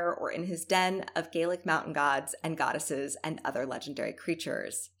campfire or in his den of Gaelic mountain gods and goddesses and other legendary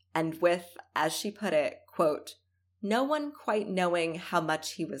creatures, and with, as she put it, quote, no one quite knowing how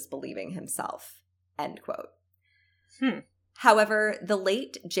much he was believing himself, end quote. However, the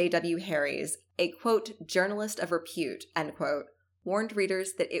late J.W. Harries, a, quote, journalist of repute, end quote, warned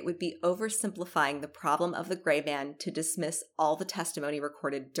readers that it would be oversimplifying the problem of the Gray Man to dismiss all the testimony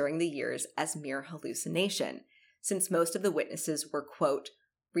recorded during the years as mere hallucination, since most of the witnesses were, quote,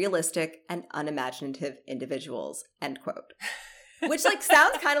 realistic and unimaginative individuals, end quote. Which, like,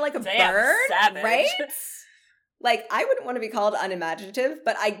 sounds kind of like a bird, savage. Right? Like, I wouldn't want to be called unimaginative,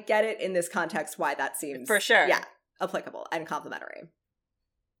 but I get it in this context why that seems... For sure. Yeah, applicable and complimentary.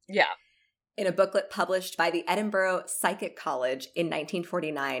 Yeah. In a booklet published by the Edinburgh Psychic College in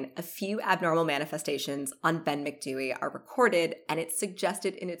 1949, a few abnormal manifestations on Ben Macdui are recorded, and it's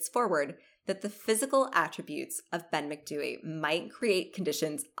suggested in its foreword that the physical attributes of Ben Macdui might create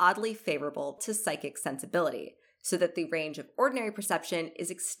conditions oddly favorable to psychic sensibility, so that the range of ordinary perception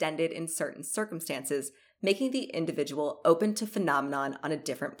is extended in certain circumstances, making the individual open to phenomenon on a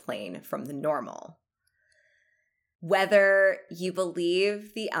different plane from the normal. Whether you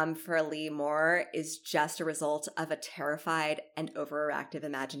believe the Ampher Lee Moore is just a result of a terrified and overactive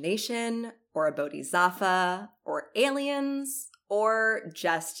imagination, or a bodhisattva, or aliens, or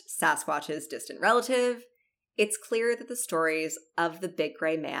just Sasquatch's distant relative, it's clear that the stories of the Big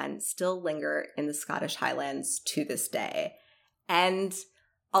Grey Man still linger in the Scottish Highlands to this day. And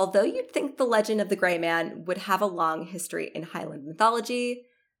although you'd think the legend of the Grey Man would have a long history in Highland mythology,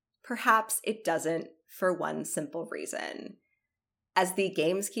 perhaps it doesn't, for one simple reason. As the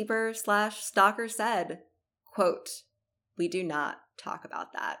gameskeeper/stalker said, quote, "We do not talk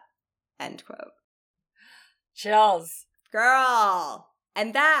about that," end quote. Chills. Girl.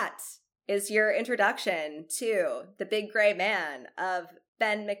 And that is your introduction to the Big Grey Man of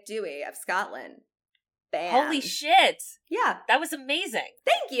Ben Macdui of Scotland. Bam. Holy shit. Yeah. That was amazing.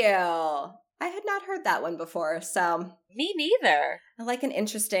 Thank you. I had not heard that one before, so... Me neither. I like an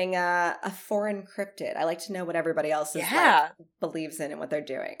interesting, a foreign cryptid. I like to know what everybody else is, believes in and what they're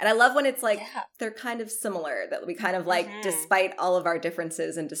doing. And I love when it's, they're kind of similar, that we kind of, despite all of our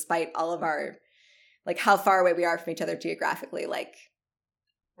differences and despite all of our, how far away we are from each other geographically,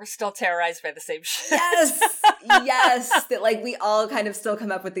 we're still terrorized by the same shit. Yes! Yes! That, we all kind of still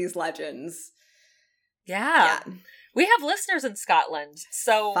come up with these legends. Yeah. We have listeners in Scotland,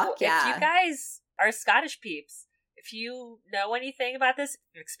 so if you guys are Scottish peeps, if you know anything about this, if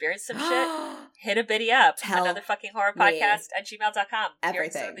you've experienced some shit, hit a biddy up. Another fucking horror podcast at gmail.com.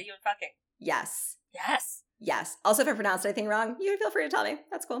 Everything. The you and fucking. Yes. Yes. Yes. Also, if I pronounced anything wrong, you feel free to tell me.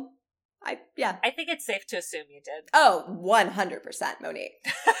 That's cool. I think it's safe to assume you did. Oh, 100%, Monique.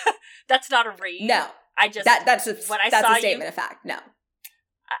 That's not a read. No. I just that's a statement of fact. No.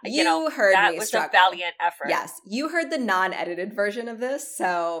 You heard that me was struggle. A valiant effort. Yes. You heard the non-edited version of this,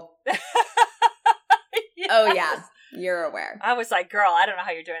 so... Yes. Oh, yeah. You're aware. I was like, girl, I don't know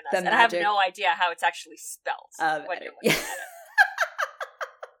how you're doing this. And I have no idea how it's actually spelled. When you're looking at it.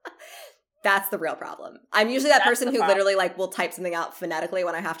 That's the real problem. I'm usually that person who literally, will type something out phonetically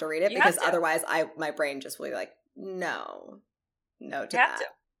when I have to read it, because otherwise my brain just will be like, no to that. You have to.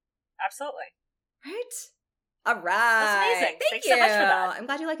 Absolutely. Right? All right. That's amazing. Thanks so much for that. I'm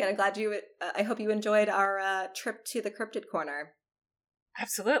glad you like it. I'm glad I hope you enjoyed our trip to the Cryptid Corner.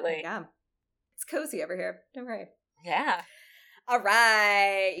 Absolutely. Yeah. It's cozy over here. Don't worry. Yeah. All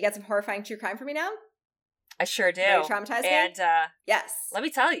right. You got some horrifying true crime for me now? I sure do. Very traumatizing? And, yes. Let me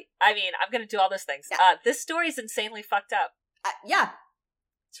tell you. I mean, I'm going to do all those things. Yeah. This story is insanely fucked up. Yeah.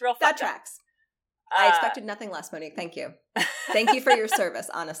 It's real fucked up. That tracks. I expected nothing less, Monique. Thank you. Thank you for your service,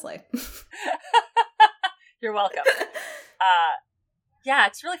 honestly. You're welcome. Yeah,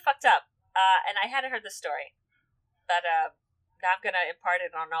 it's really fucked up. And I hadn't heard this story. But now I'm going to impart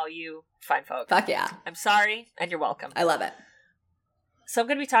it on all you fine folk. Fuck yeah. I'm sorry, and you're welcome. I love it. So I'm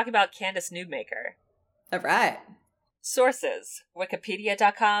going to be talking about Candace Newmaker. All right. Sources: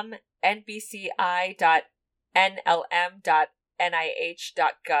 Wikipedia.com,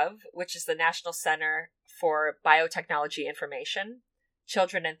 NBCI.NLM.NIH.gov, which is the National Center for Biotechnology Information,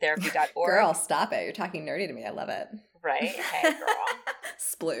 childrenandtherapy.org. Girl, stop it. You're talking nerdy to me. I love it. Right? Hey, girl.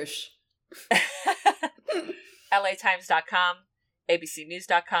 Sploosh. LATimes.com,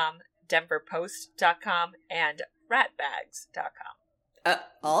 ABCnews.com, DenverPost.com, and RatBags.com.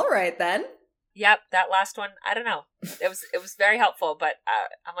 All right, then. Yep, that last one, I don't know. It was very helpful, but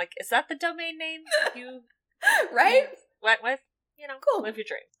I'm like, is that the domain name you right? went with? Cool. Live your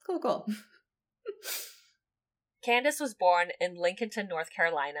dream. Cool. Candace was born in Lincolnton, North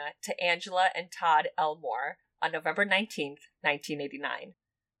Carolina, to Angela and Todd Elmore on November 19th, 1989.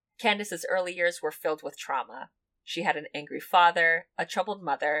 Candace's early years were filled with trauma. She had an angry father, a troubled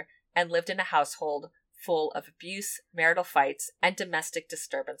mother, and lived in a household full of abuse, marital fights, and domestic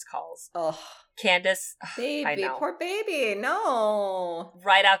disturbance calls. Oh, Candace, baby, I know. Poor baby, no.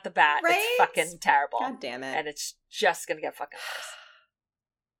 Right out the bat, right? It's fucking terrible. God damn it. And it's just gonna get fucking worse.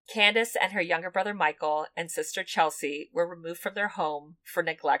 Candace and her younger brother Michael and sister Chelsea were removed from their home for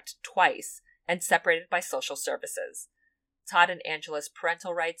neglect twice and separated by social services. Todd and Angela's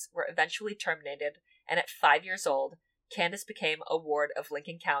parental rights were eventually terminated, and at 5 years old, Candace became a ward of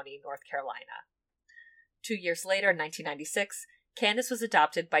Lincoln County, North Carolina. 2 years later, in 1996, Candace was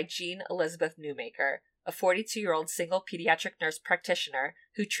adopted by Jean Elizabeth Newmaker, a 42-year-old single pediatric nurse practitioner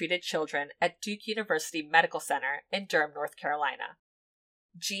who treated children at Duke University Medical Center in Durham, North Carolina.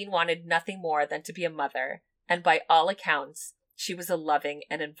 Jean wanted nothing more than to be a mother, and by all accounts, she was a loving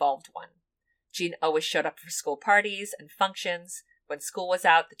and involved one. Jean always showed up for school parties and functions. When school was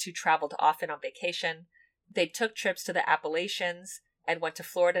out, the two traveled often on vacation. They took trips to the Appalachians and went to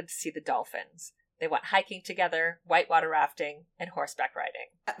Florida to see the dolphins. They went hiking together, whitewater rafting, and horseback riding.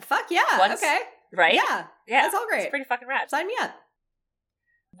 Fuck yeah, okay. Right? Yeah, that's all great. It's pretty fucking rad. Sign me up.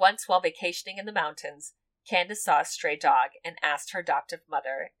 Once, while vacationing in the mountains, Candace saw a stray dog and asked her adoptive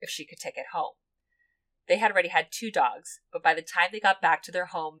mother if she could take it home. They had already had 2 dogs, but by the time they got back to their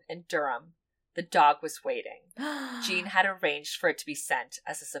home in Durham, the dog was waiting. Jean had arranged for it to be sent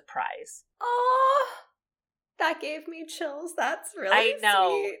as a surprise. Oh, that gave me chills. That's really sweet.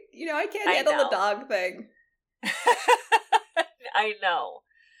 I can't handle the dog thing. I know.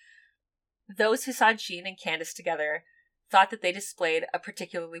 Those who saw Jean and Candace together thought that they displayed a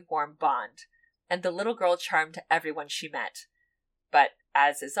particularly warm bond, and the little girl charmed everyone she met. But,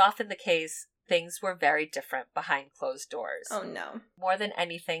 as is often the case, things were very different behind closed doors. Oh no. More than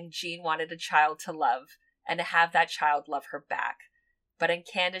anything, Jean wanted a child to love, and to have that child love her back. But in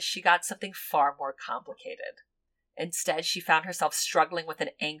Candace, she got something far more complicated. Instead, she found herself struggling with an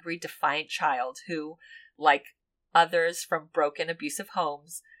angry, defiant child who, like others from broken, abusive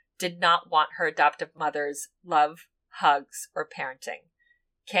homes, did not want her adoptive mother's love, hugs, or parenting.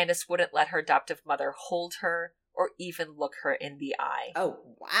 Candace wouldn't let her adoptive mother hold her or even look her in the eye. Oh,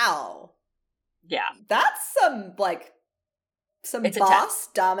 wow. Yeah. That's some boss intense.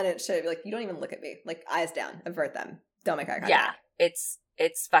 Dominant shit. Like, you don't even look at me. Like, eyes down. Avert them. Don't make eye contact. Yeah, it's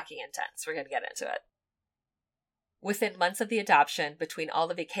fucking intense. We're going to get into it. Within months of the adoption, between all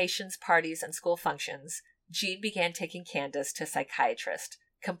the vacations, parties, and school functions, Jean began taking Candace to a psychiatrist,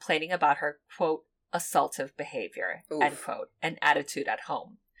 complaining about her, quote, assaultive behavior, end quote, and attitude at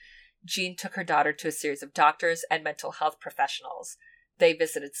home. Jean took her daughter to a series of doctors and mental health professionals. They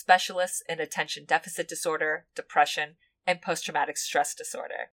visited specialists in attention deficit disorder, depression, and post-traumatic stress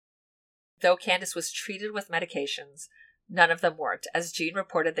disorder. Though Candace was treated with medications, none of them worked, as Jean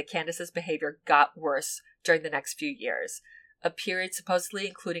reported that Candace's behavior got worse during the next few years, a period supposedly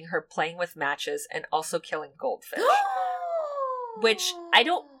including her playing with matches and also killing goldfish. Which, I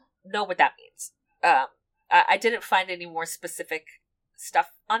don't know what that means. I didn't find any more specific stuff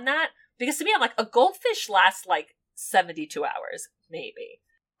on that, because to me, I'm like, a goldfish lasts like 72 hours, maybe.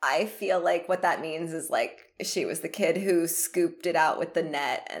 I feel like what that means is like she was the kid who scooped it out with the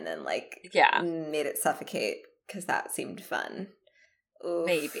net and then made it suffocate because that seemed fun. Oof.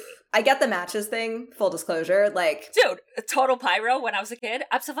 Maybe. I get the matches thing, full disclosure. Like, dude, total pyro when I was a kid?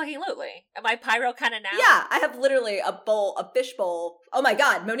 Absolutely. Am I pyro kind of now? Yeah, I have literally a fish bowl. Oh my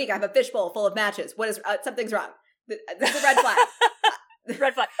God, Monique, I have a fish bowl full of matches. What is, something's wrong. This is a red flag.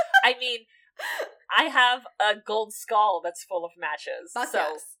 Red flag. I mean, I have a gold skull that's full of matches. Fuck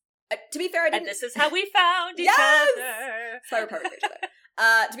yes. To be fair, I didn't... And this is how we found each other. That's why we're perfect for each other.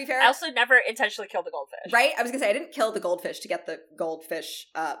 To be fair, I also never intentionally killed the goldfish. Right? I was gonna say I didn't kill the goldfish to get the goldfish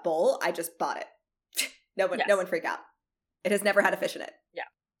bowl. I just bought it. No one freak out. It has never had a fish in it. Yeah.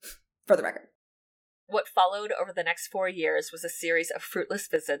 For the record. What followed over the next 4 years was a series of fruitless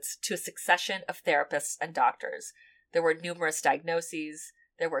visits to a succession of therapists and doctors. There were numerous diagnoses.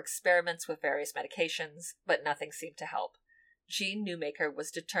 There were experiments with various medications, but nothing seemed to help. Jean Newmaker was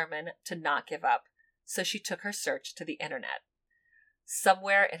determined to not give up, so she took her search to the internet.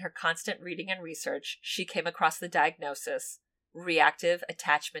 Somewhere in her constant reading and research, she came across the diagnosis, Reactive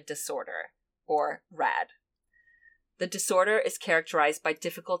Attachment Disorder, or RAD. The disorder is characterized by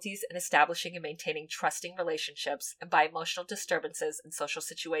difficulties in establishing and maintaining trusting relationships and by emotional disturbances in social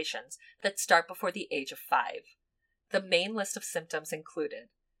situations that start before the age of 5. The main list of symptoms included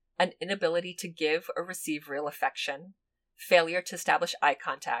an inability to give or receive real affection, failure to establish eye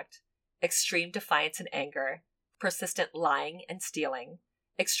contact, extreme defiance and anger, persistent lying and stealing,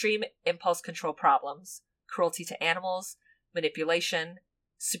 extreme impulse control problems, cruelty to animals, manipulation,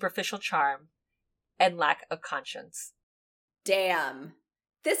 superficial charm, and lack of conscience. Damn.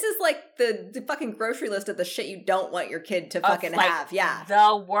 This is like the fucking grocery list of the shit you don't want your kid to fucking have. Yeah.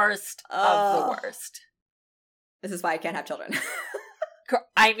 The worst of the worst. This is why I can't have children.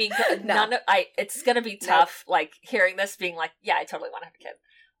 I mean, no. It's going to be tough, like, hearing this, being like, yeah, I totally want to have a kid.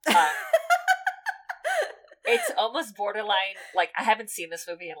 It's almost borderline, like, I haven't seen this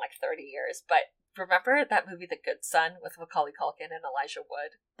movie in, like, 30 years, but remember that movie, The Good Son, with Macaulay Culkin and Elijah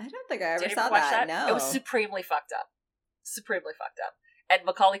Wood? I don't think I ever saw that, no. It was supremely fucked up. Supremely fucked up. And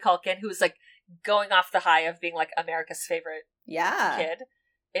Macaulay Culkin, who's like going off the high of being like America's favorite kid,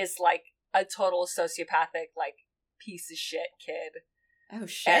 is like a total sociopathic, like, piece of shit kid. Oh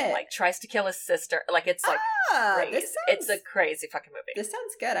shit. And like tries to kill his sister. Like, it's like crazy. It's a crazy fucking movie. This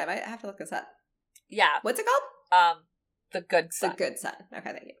sounds good. I might have to look this up. Yeah. What's it called? The Good Son. The Good Son.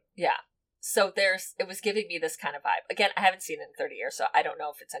 Okay, thank you. Yeah. So it was giving me this kind of vibe. Again, I haven't seen it in 30 years, so I don't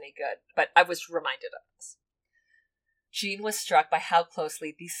know if it's any good, but I was reminded of this. Jean was struck by how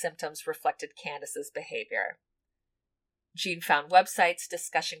closely these symptoms reflected Candace's behavior. Jean found websites,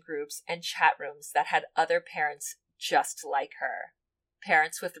 discussion groups, and chat rooms that had other parents just like her.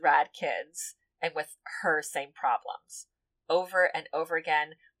 Parents with rad kids and with her same problems. Over and over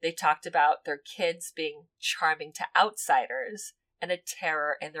again, they talked about their kids being charming to outsiders and a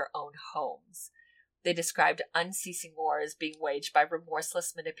terror in their own homes. They described unceasing wars being waged by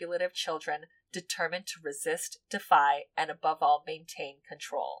remorseless, manipulative children determined to resist, defy, and above all, maintain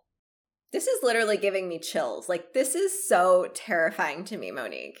control. This is literally giving me chills. Like, this is so terrifying to me,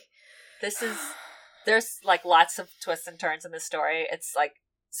 Monique. There's like lots of twists and turns in this story. It's like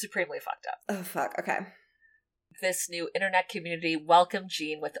supremely fucked up. Oh, fuck. Okay. This new internet community welcomed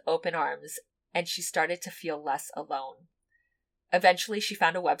Jean with open arms, and she started to feel less alone. Eventually, she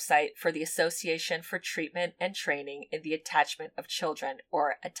found a website for the Association for Treatment and Training in the Attachment of Children,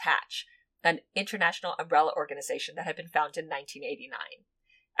 or ATTACH, an international umbrella organization that had been founded in 1989.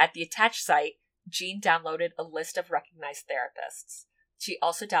 At the ATTACH site, Jean downloaded a list of recognized therapists. She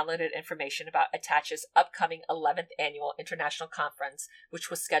also downloaded information about ATTACH's upcoming 11th annual international conference, which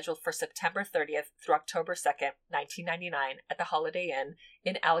was scheduled for September 30th through October 2nd, 1999, at the Holiday Inn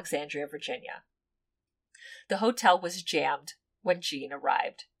in Alexandria, Virginia. The hotel was jammed when Jean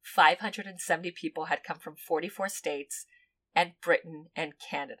arrived. 570 people had come from 44 states and Britain and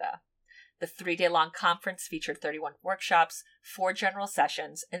Canada. The 3-day-long conference featured 31 workshops, 4 general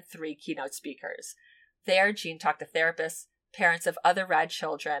sessions, and 3 keynote speakers. There, Jean talked to therapists, parents of other rad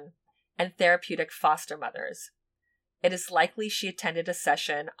children, and therapeutic foster mothers. It is likely she attended a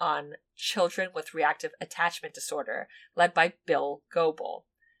session on children with reactive attachment disorder led by Bill Goebel,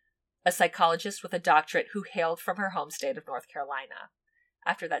 a psychologist with a doctorate who hailed from her home state of North Carolina.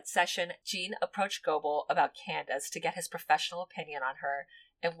 After that session, Jean approached Goebel about Candace to get his professional opinion on her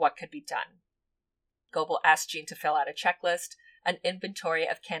and what could be done. Goebel asked Jean to fill out a checklist, an inventory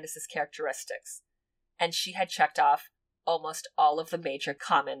of Candace's characteristics, and she had checked off almost all of the major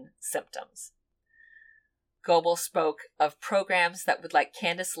common symptoms. Goebel spoke of programs that would let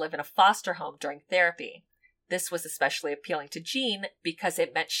Candace live in a foster home during therapy. This was especially appealing to Jean because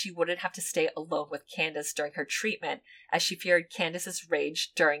it meant she wouldn't have to stay alone with Candace during her treatment, as she feared Candace's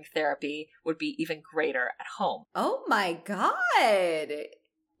rage during therapy would be even greater at home. Oh my god!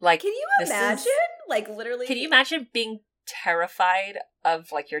 Like, can you imagine? Like, literally... Can you imagine being terrified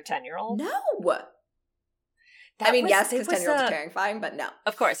of, like, your 10-year-old? No! Yes, because 10-year-olds are terrifying, but no.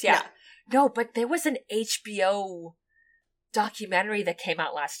 Of course, yeah. No, but there was an HBO documentary that came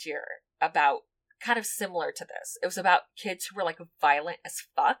out last year about kind of similar to this. It was about kids who were like violent as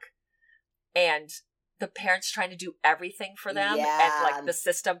fuck, and the parents trying to do everything for them, and like the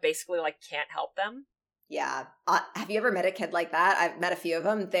system basically like can't help them. Yeah. Have you ever met a kid like that? I've met a few of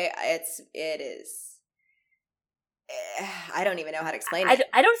them. It is. I don't even know how to explain it.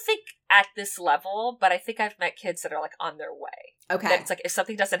 I don't think at this level, but I think I've met kids that are like on their way. Okay. That it's like if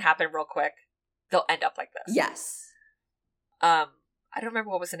something doesn't happen real quick, they'll end up like this. Yes. I don't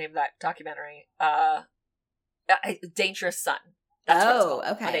remember what was the name of that documentary. Dangerous Son. That's what it's called,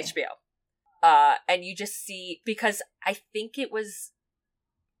 okay. On HBO. And you just see, because I think it was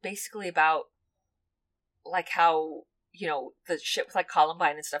basically about like how, you know, the shit with like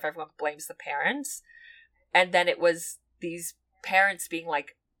Columbine and stuff, everyone blames the parents. And then it was these parents being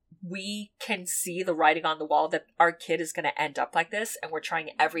like, we can see the writing on the wall that our kid is going to end up like this, and we're trying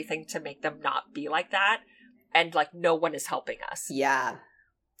everything to make them not be like that. And, like, no one is helping us. Yeah.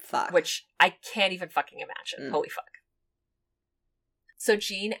 Fuck. Which I can't even fucking imagine. Holy fuck. So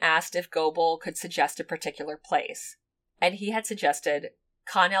Jean asked if Goebel could suggest a particular place. And he had suggested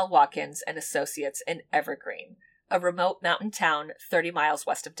Connell Watkins and Associates in Evergreen, a remote mountain town 30 miles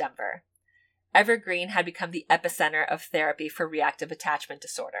west of Denver. Evergreen had become the epicenter of therapy for reactive attachment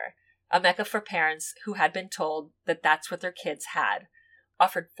disorder, a mecca for parents who had been told that that's what their kids had.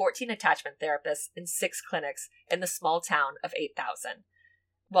 Offered 14 attachment therapists in 6 clinics in the small town of 8,000.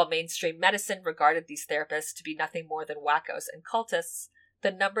 While mainstream medicine regarded these therapists to be nothing more than wackos and cultists,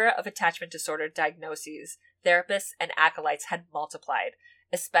 the number of attachment disorder diagnoses, therapists, and acolytes had multiplied,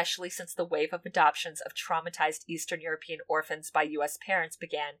 especially since the wave of adoptions of traumatized Eastern European orphans by U.S. parents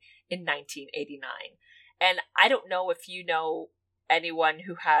began in 1989. And I don't know if you know anyone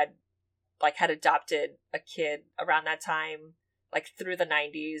who had adopted a kid around that time, like through the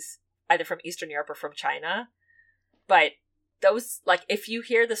 90s, either from Eastern Europe or from China. But those, like, if you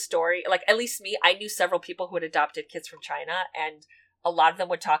hear the story, like, at least me, I knew several people who had adopted kids from China, and a lot of them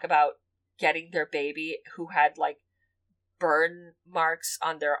would talk about getting their baby who had, like, burn marks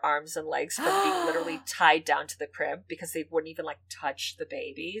on their arms and legs from being literally tied down to the crib because they wouldn't even, like, touch the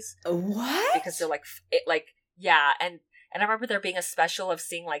babies. What? Because they're, yeah, and I remember there being a special of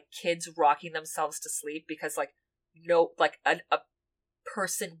seeing, like, kids rocking themselves to sleep because, like, a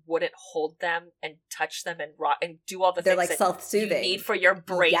person wouldn't hold them and touch them and rock and do all the they're things like self-soothing you need for your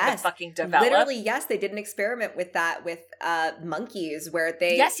brain to fucking develop. Literally, yes, they did an experiment with that with monkeys where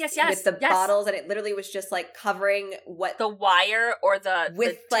they with the bottles, and it literally was just like covering what the wire or the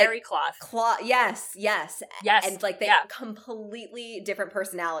terry cloth. Yes, and like they completely different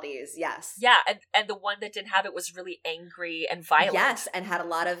personalities. Yes, and the one that didn't have it was really angry and violent. Yes, and had a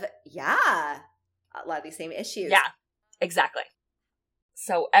lot of these same issues. Yeah, exactly.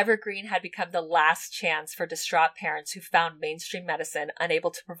 So Evergreen had become the last chance for distraught parents who found mainstream medicine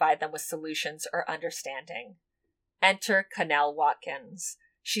unable to provide them with solutions or understanding. Enter Connell Watkins.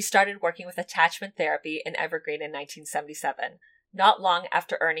 She started working with attachment therapy in Evergreen in 1977, not long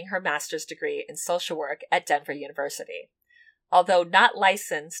after earning her master's degree in social work at Denver University. Although not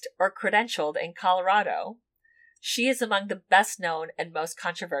licensed or credentialed in Colorado, she is among the best known and most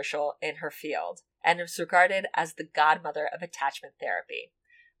controversial in her field, and is regarded as the godmother of attachment therapy.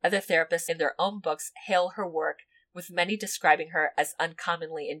 Other therapists in their own books hail her work, with many describing her as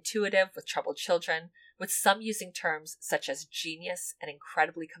uncommonly intuitive with troubled children, with some using terms such as genius and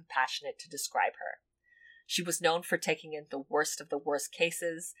incredibly compassionate to describe her. She was known for taking in the worst of the worst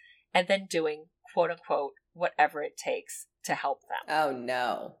cases, and then doing, quote-unquote, whatever it takes to help them. Oh,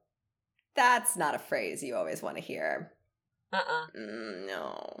 no. That's not a phrase you always want to hear.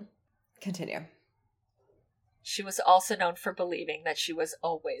 No. Continue. She was also known for believing that she was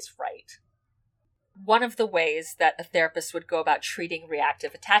always right. One of the ways that a therapist would go about treating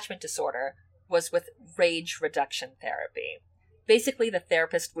reactive attachment disorder was with rage reduction therapy. Basically, the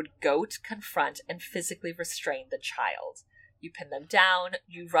therapist would goad, confront, and physically restrain the child. You pin them down,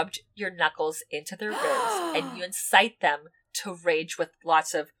 you rubbed your knuckles into their ribs, and you incite them to rage with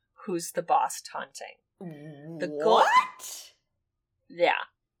lots of "who's the boss" taunting. What? Yeah.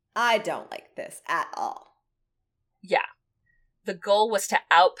 I don't like this at all. Yeah. The goal was to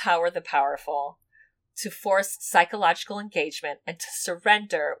outpower the powerful, to force psychological engagement, and to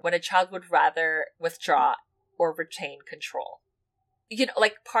surrender when a child would rather withdraw or retain control. You know,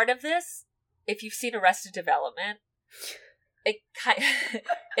 like, part of this, if you've seen Arrested Development, it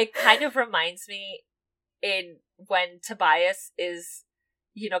kind of reminds me in when Tobias is,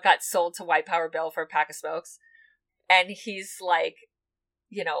 you know, got sold to White Power Bill for a pack of smokes, and he's like,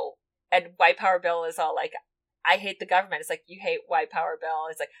 you know, and White Power Bill is all like, I hate the government. It's like, you hate White Power Bill.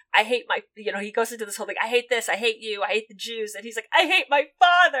 It's like, I hate my, you know, he goes into this whole thing, I hate this, I hate you, I hate the Jews. And he's like, I hate my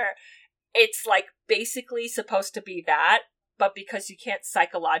father. It's like basically supposed to be that, but because you can't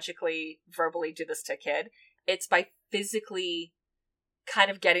psychologically, verbally do this to a kid, it's by physically kind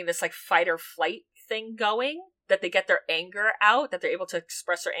of getting this like fight or flight thing going, that they get their anger out, that they're able to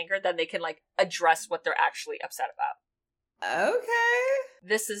express their anger, then they can like address what they're actually upset about. Okay.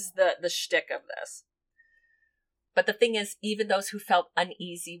 This is the shtick of this. But the thing is, even those who felt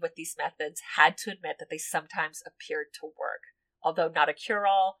uneasy with these methods had to admit that they sometimes appeared to work. Although not a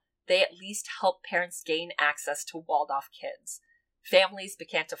cure-all, they at least helped parents gain access to walled-off kids. Families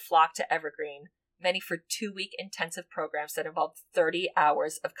began to flock to Evergreen, many for 2-week intensive programs that involved 30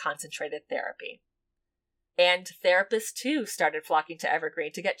 hours of concentrated therapy. And therapists, too, started flocking to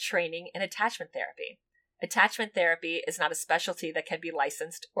Evergreen to get training in attachment therapy. Attachment therapy is not a specialty that can be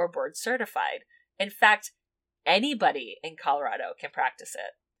licensed or board certified. In fact, anybody in Colorado can practice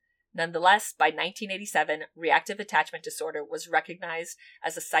it. Nonetheless, by 1987, reactive attachment disorder was recognized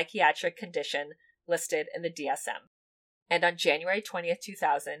as a psychiatric condition listed in the DSM. And on January 20th,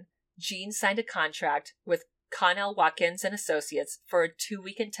 2000, Jean signed a contract with Connell Watkins and Associates for a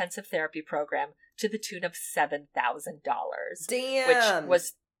 2-week intensive therapy program to the tune of $7,000. Damn. Which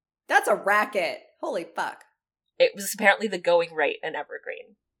was... That's a racket. Holy fuck. It was apparently the going rate in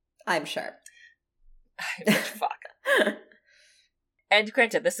Evergreen. I'm sure. Which, fuck. And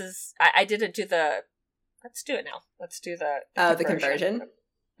granted, this is... I didn't do the... Let's do it now. Let's do the conversion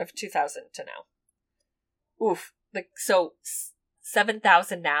of 2000 to now. Oof. So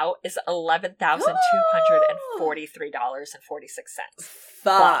 7,000 now is $11,243.46.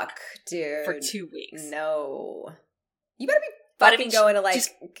 Fuck, dude. For 2 weeks. No. You better be fucking going to like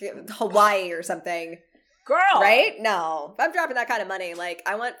Hawaii or something. Girl. Right? No. If I'm dropping that kind of money, like,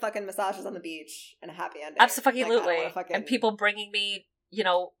 I want fucking massages on the beach and a happy ending. Absolutely. Like, and people bringing me,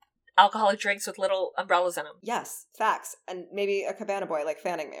 alcoholic drinks with little umbrellas in them. Yes, facts. And maybe a cabana boy, like,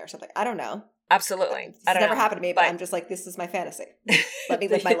 fanning me or something. I don't know. Absolutely. It's never happened to me, but I'm just like, this is my fantasy. Let me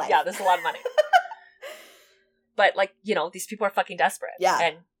live my life. Yeah, this is a lot of money. But, like, these people are fucking desperate. Yeah.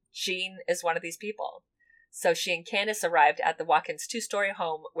 And Jean is one of these people. So she and Candace arrived at the Watkins 2-story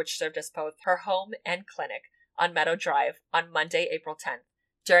home, which served as both her home and clinic on Meadow Drive on Monday, April 10th,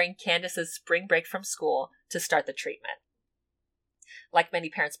 during Candace's spring break from school to start the treatment. Like many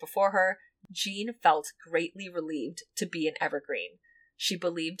parents before her, Jean felt greatly relieved to be in Evergreen. She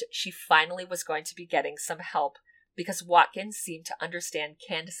believed she finally was going to be getting some help because Watkins seemed to understand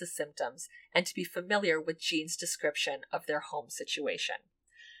Candace's symptoms and to be familiar with Jean's description of their home situation.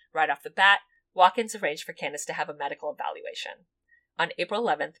 Right off the bat, Watkins arranged for Candace to have a medical evaluation. On April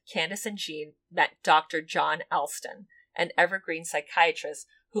 11th, Candace and Jean met Dr. John Alston, an Evergreen psychiatrist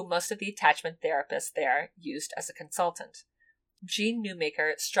who most of the attachment therapists there used as a consultant. Jean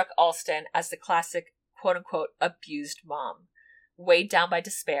Newmaker struck Alston as the classic, quote-unquote, abused mom, weighed down by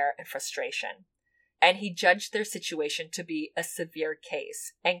despair and frustration. And he judged their situation to be a severe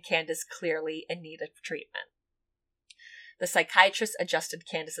case, and Candace clearly in need of treatment. The psychiatrist adjusted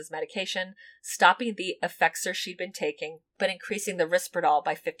Candace's medication, stopping the Effexor she'd been taking, but increasing the Risperdal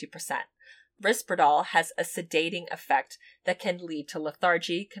by 50%. Risperdal has a sedating effect that can lead to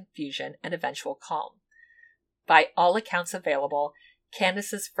lethargy, confusion, and eventual calm. By all accounts available,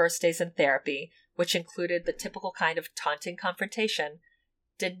 Candace's first days in therapy, which included the typical kind of taunting confrontation,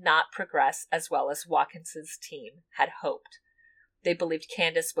 did not progress as well as Watkins's team had hoped. They believed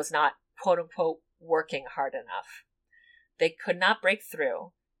Candace was not, quote-unquote, working hard enough. They could not break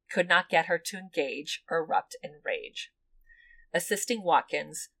through, could not get her to engage or erupt in rage. Assisting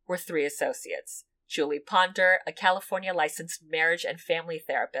Watkins were 3 associates: Julie Ponder, a California licensed marriage and family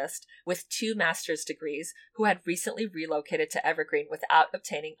therapist with 2 master's degrees who had recently relocated to Evergreen without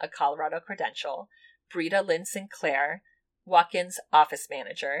obtaining a Colorado credential, Brita Lynn Sinclair, Watkins' office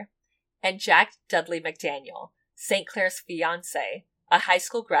manager, and Jack Dudley McDaniel, St. Clair's fiancé, a high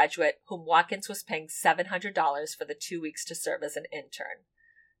school graduate whom Watkins was paying $700 for the 2 weeks to serve as an intern.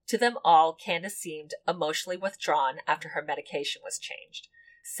 To them all, Candace seemed emotionally withdrawn after her medication was changed.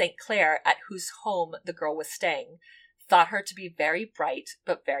 St. Clair, at whose home the girl was staying, thought her to be very bright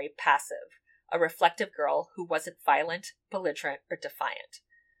but very passive, a reflective girl who wasn't violent, belligerent, or defiant.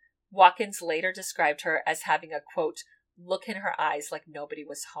 Watkins later described her as having a, quote, look in her eyes like nobody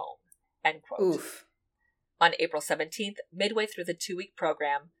was home, end quote. Oof. On April 17th, midway through the 2-week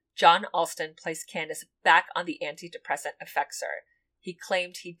program, John Alston placed Candace back on the antidepressant Effexor. He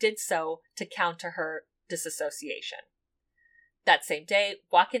claimed he did so to counter her disassociation. That same day,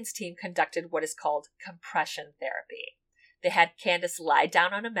 Watkins' team conducted what is called compression therapy. They had Candace lie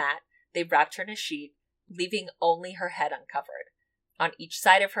down on a mat, they wrapped her in a sheet, leaving only her head uncovered. On each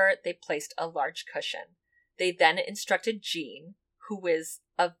side of her, they placed a large cushion. They then instructed Jean, who is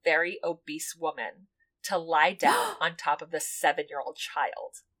a very obese woman, to lie down on top of the 7-year-old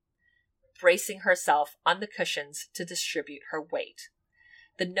child, bracing herself on the cushions to distribute her weight.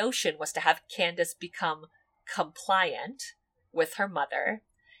 The notion was to have Candace become compliant with her mother,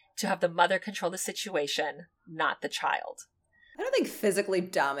 to have the mother control the situation, not the child. I don't think physically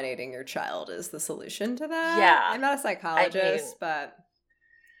dominating your child is the solution to that. Yeah. I'm not a psychologist, but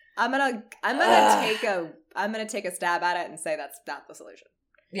I'm gonna take a stab at it and say that's not the solution.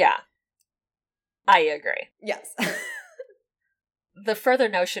 Yeah. I agree. Yes. The further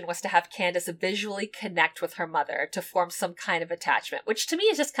notion was to have Candace visually connect with her mother to form some kind of attachment, which to me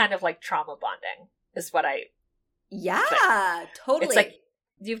is just kind of like trauma bonding, is what I think. Totally. It's like,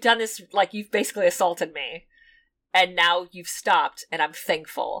 you've done this, like, you've basically assaulted me, and now you've stopped, and I'm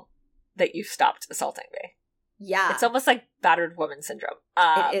thankful that you've stopped assaulting me. Yeah. It's almost like battered woman syndrome.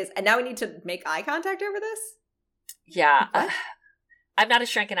 It is. And now we need to make eye contact over this? Yeah. I'm not a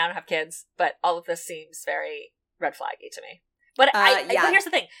shrink and I don't have kids, but all of this seems very red flaggy to me. But but here's the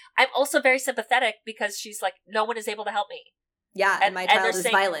thing. I'm also very sympathetic because she's like, no one is able to help me. Yeah, and my child is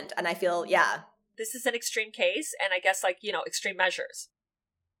violent. And I feel, this is an extreme case, and I guess, like, extreme measures.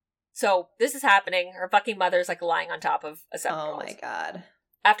 So this is happening. Her fucking mother's, like, lying on top of a 7-year-old. Oh my God.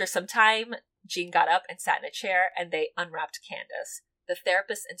 After some time, Jean got up and sat in a chair, and they unwrapped Candace. The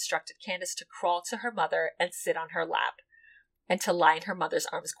therapist instructed Candace to crawl to her mother and sit on her lap, and to lie in her mother's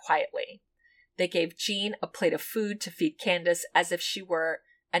arms quietly. They gave Jean a plate of food to feed Candace as if she were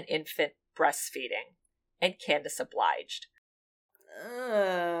an infant breastfeeding, and Candace obliged.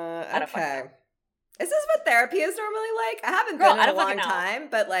 Okay. Is this what therapy is normally like? I haven't been in a long time,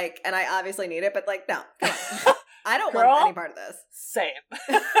 but like, and I obviously need it, but like, no, come on. I don't want any part of this. Same.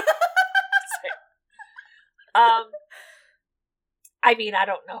 Same. I mean, I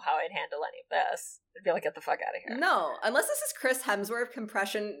don't know how I'd handle any of this. I'd be like, get the fuck out of here. No, unless this is Chris Hemsworth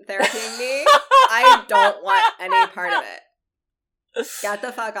compression therapying me, I don't want any part of it. Get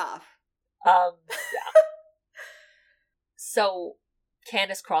the fuck off. Yeah. So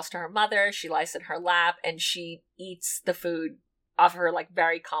Candace crawls to her mother, she lies in her lap, and she eats the food off her, like,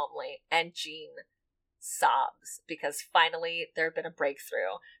 very calmly. And Jean sobs, because finally there had been a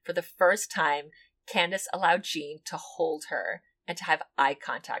breakthrough. For the first time, Candace allowed Jean to hold her and to have eye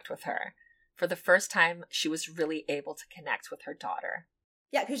contact with her. For the first time, she was really able to connect with her daughter.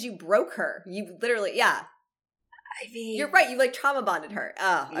 Yeah, because you broke her. You literally, yeah. I mean... You're right, you, like, trauma bonded her.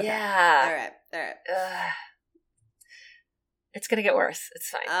 Oh, okay. Yeah. All right. It's gonna get worse. It's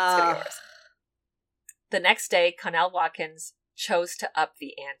fine. It's gonna get worse. The next day, Connell Watkins chose to up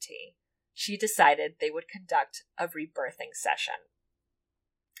the ante. She decided they would conduct a rebirthing session.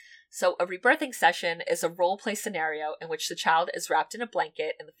 So a rebirthing session is a role-play scenario in which the child is wrapped in a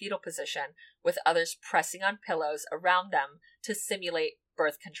blanket in the fetal position with others pressing on pillows around them to simulate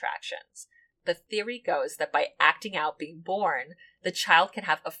birth contractions. The theory goes that by acting out being born, the child can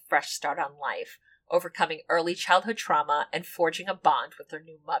have a fresh start on life, overcoming early childhood trauma and forging a bond with their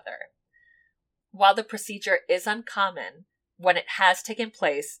new mother. While the procedure is uncommon, when it has taken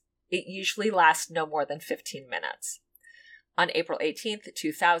place, it usually lasts no more than 15 minutes. On April 18th,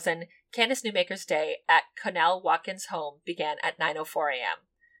 2000, Candace Newmaker's day at Connell Watkins' home began at 9:04 a.m.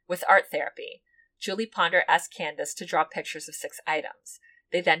 With art therapy. Julie Ponder asked Candace to draw pictures of 6 items.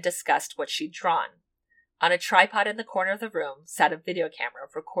 They then discussed what she'd drawn. On a tripod in the corner of the room sat a video camera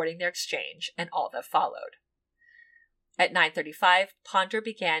recording their exchange and all that followed. At 9:35, Ponder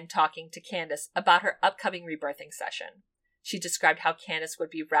began talking to Candace about her upcoming rebirthing session. She described how Candace would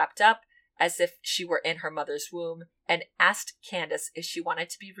be wrapped up as if she were in her mother's womb, and asked Candace if she wanted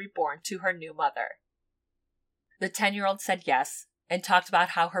to be reborn to her new mother. The 10-year-old said yes, and talked about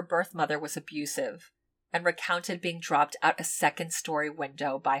how her birth mother was abusive, and recounted being dropped out a second-story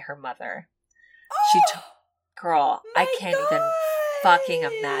window by her mother. Oh, girl, I can't even fucking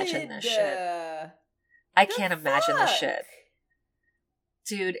imagine this shit. I can't imagine this shit.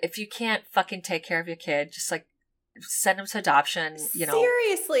 Dude, if you can't fucking take care of your kid, just, like, send him to adoption, you know.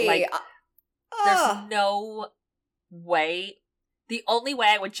 Seriously. Like, there's no way. The only way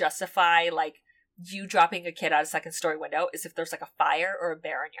I would justify, like, you dropping a kid out a second-story window is if there's, like, a fire or a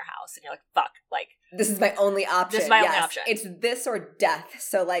bear in your house, and you're like, fuck, like... This is my only option. This is my only option. It's this or death,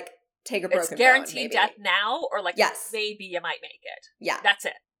 so, like, take a broken bone, it's guaranteed death now, or, like, yes. Maybe you might make it. Yeah. That's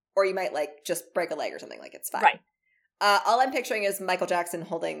it. Or you might, like, just break a leg or something, like, it's fine. Right. All I'm picturing is Michael Jackson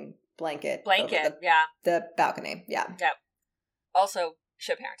holding blanket over the balcony. Yeah. Also,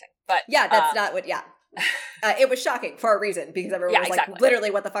 shit parenting. But yeah, that's not what, it was shocking for a reason, because everyone was exactly. like,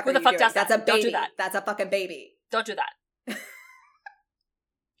 literally, what the fuck are you doing? That's a baby. Don't do that. That's a fucking baby. Don't do that.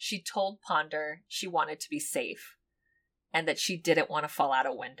 She told Ponder she wanted to be safe, and that she didn't want to fall out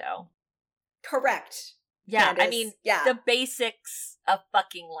a window. Correct. Yeah, Candace. I mean, the basics of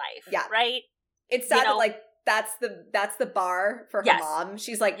fucking life, right? It sounded like that's the bar for her mom.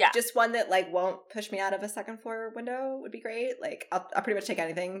 She's like, just one that, like, won't push me out of a second floor window would be great. Like, I'll pretty much take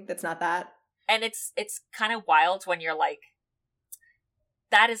anything that's not that. And it's kind of wild when you're like,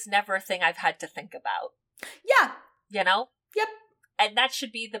 that is never a thing I've had to think about. Yeah. You know? Yep. And that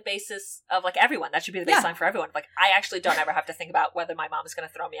should be the basis of, like, everyone. That should be the baseline for everyone. Like, I actually don't ever have to think about whether my mom is going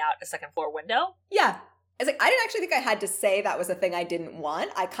to throw me out a second floor window. Yeah. It's like, I didn't actually think I had to say that was a thing I didn't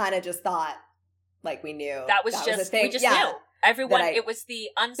want. I kind of just thought, like, we knew that was a thing. We just knew. Everyone, it was the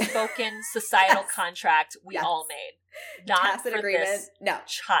unspoken societal contract we all made. Not tacit for agreement. This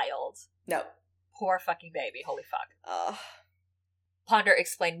child. No. Poor fucking baby. Holy fuck. Ponder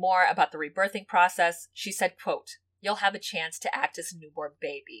explained more about the rebirthing process. She said, quote, "You'll have a chance to act as a newborn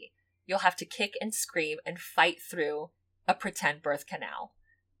baby. You'll have to kick and scream and fight through a pretend birth canal.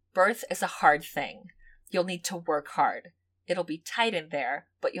 Birth is a hard thing. You'll need to work hard. It'll be tight in there,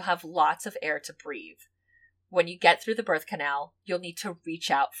 but you'll have lots of air to breathe. When you get through the birth canal, you'll need to reach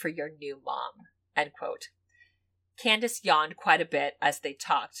out for your new mom." End quote. Candace yawned quite a bit as they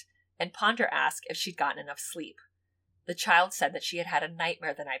talked, and Ponder asked if she'd gotten enough sleep. The child said that she had had a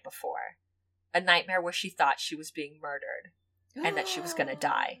nightmare the night before. A nightmare where she thought she was being murdered, and that she was going to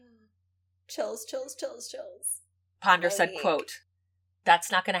die. Chills, chills, chills, chills. Ponder said, quote,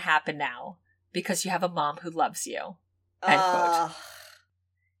 "That's not going to happen now, because you have a mom who loves you." End quote.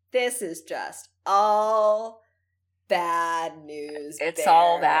 This is just all bad news. It's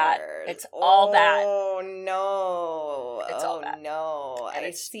all that. It's all that. Oh no. It's all that. No. And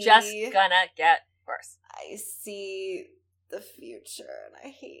it's just gonna get worse. I see the future and I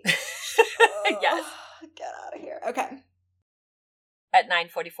hate Yes. Get out of here. Okay. At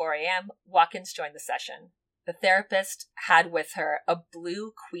 9:44 a.m., Watkins joined the session. The therapist had with her a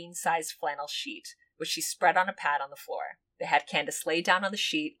blue queen-size flannel sheet, which she spread on a pad on the floor. They had Candace lay down on the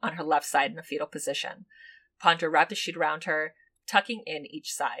sheet on her left side in a fetal position. Ponder wrapped the sheet around her, tucking in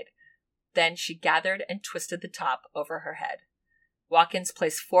each side. Then she gathered and twisted the top over her head. Watkins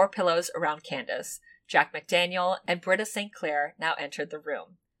placed 4 pillows around Candace. Jack McDaniel and Britta St. Clair now entered the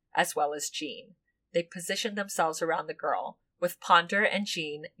room, as well as Jean. They positioned themselves around the girl, with Ponder and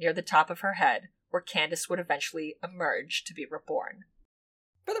Jean near the top of her head, where Candace would eventually emerge to be reborn.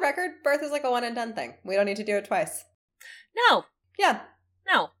 For the record, birth is like a one and done thing. We don't need to do it twice. No. Yeah.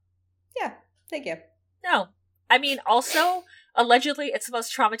 No. Yeah. Thank you. No. I mean, also, allegedly, it's the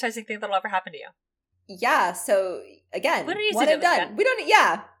most traumatizing thing that'll ever happen to you. Yeah, so, again, we don't need one to and do this done. again. We don't,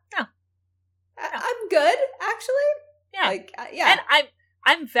 yeah. No. I'm good, actually. Yeah. Like, yeah. And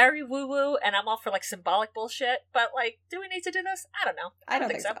I'm very woo-woo, and I'm all for, like, symbolic bullshit, but, like, do we need to do this? I don't know. I don't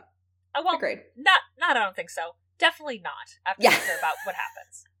think so. Well, agreed. Not, I don't think so. Definitely not, after we hear about what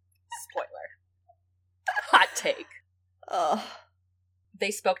happens. Spoiler. Hot take. Ugh.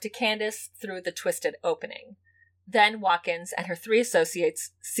 They spoke to Candace through the twisted opening. Then Watkins and her 3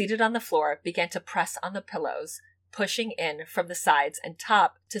 associates, seated on the floor, began to press on the pillows, pushing in from the sides and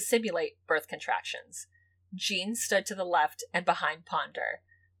top to simulate birth contractions. Jean stood to the left and behind Ponder,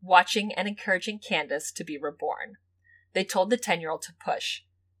 watching and encouraging Candace to be reborn. They told the 10-year-old to push,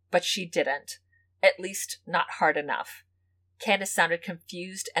 but she didn't, at least not hard enough. Candace sounded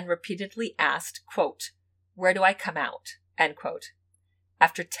confused and repeatedly asked, quote, "Where do I come out?" End quote.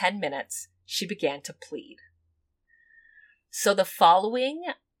 After 10 minutes, she began to plead. So the following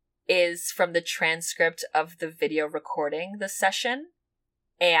is from the transcript of the video recording the session.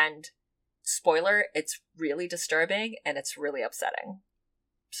 And spoiler, it's really disturbing and it's really upsetting.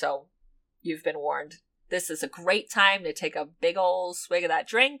 So you've been warned. This is a great time to take a big old swig of that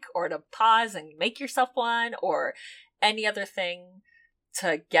drink, or to pause and make yourself one, or any other thing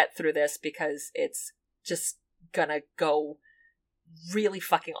to get through this, because it's just gonna go really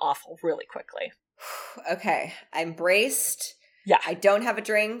fucking awful really quickly. Okay, I'm braced. Yeah. I don't have a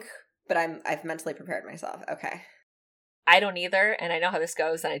drink, but I've mentally prepared myself. Okay. I don't either, and I know how this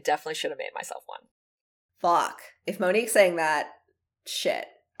goes, and I definitely should have made myself one. Fuck. If Monique's saying that, shit.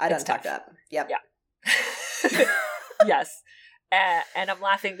 I done fucked up. Yep. Yeah. Yes. And I'm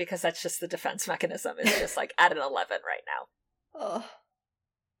laughing because that's just the defense mechanism. It's just like at an 11 right now. Oh.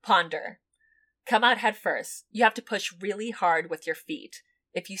 Ponder. Come out head first. You have to push really hard with your feet.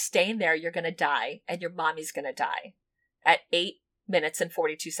 If you stay in there, you're going to die, and your mommy's going to die. At 8 minutes and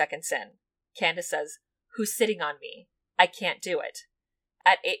 42 seconds in, Candace says, "Who's sitting on me? I can't do it."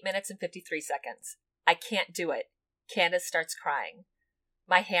 At 8 minutes and 53 seconds, "I can't do it." Candace starts crying.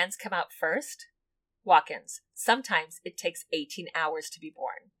 "My hands come out first?" Watkins. "Sometimes it takes 18 hours to be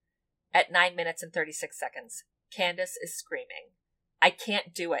born." At 9 minutes and 36 seconds, Candace is screaming, "I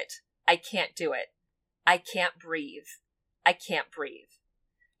can't do it. I can't do it. I can't breathe. I can't breathe."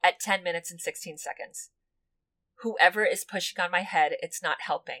 At 10 minutes and 16 seconds, "Whoever is pushing on my head, it's not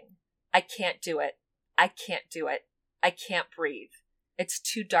helping. I can't do it. I can't do it. I can't breathe. It's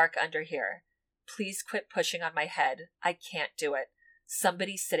too dark under here. Please quit pushing on my head. I can't do it.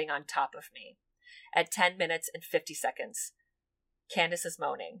 Somebody's sitting on top of me." At 10 minutes and 50 seconds, Candace is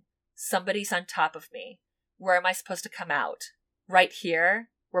moaning, "Somebody's on top of me. Where am I supposed to come out? Right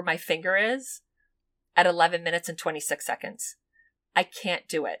here, where my finger is?" At 11 minutes and 26 seconds, "I can't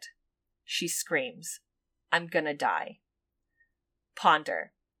do it." She screams, "I'm gonna die."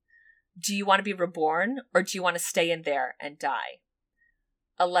 Ponder. Do you want to be reborn, or do you want to stay in there and die?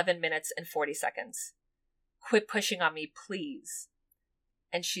 11 minutes and 40 seconds. "Quit pushing on me, please."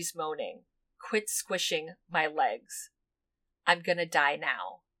 And she's moaning, "Quit squishing my legs. I'm gonna die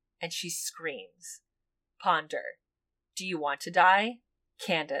now." And she screams. Ponder. Do you want to die?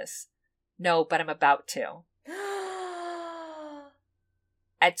 Candace. No, but I'm about to.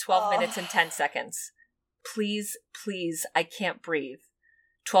 At 12 minutes and 10 seconds. "Please, please, I can't breathe."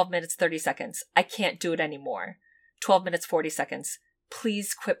 12 minutes, 30 seconds. "I can't do it anymore." 12 minutes, 40 seconds.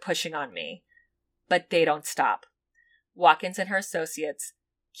 "Please quit pushing on me." But they don't stop. Watkins and her associates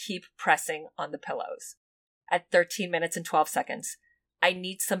keep pressing on the pillows. At 13 minutes and 12 seconds. "I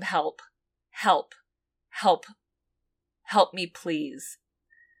need some help. Help. Help. Help me, please."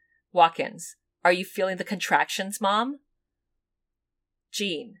 Watkins. "Are you feeling the contractions, Mom?"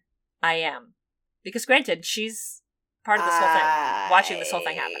 Jean. "I am." Because granted, she's part of this whole thing. Watching this whole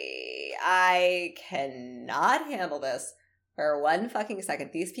thing happen. I cannot handle this for one fucking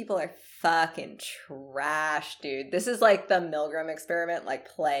second. These people are fucking trash, dude. This is like the Milgram experiment, like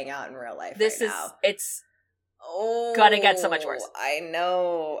playing out in real life. This right is now. It's gonna get so much worse. I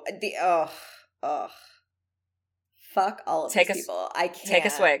know. Fuck all of these people. I can't. Take a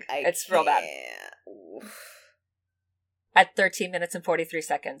swig. It's real bad. At 13 minutes and 43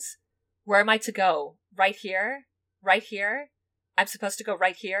 seconds. Where am I to go? Right here? Right here? I'm supposed to go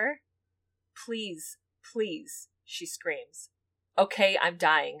right here? Please, please, she screams. Okay, I'm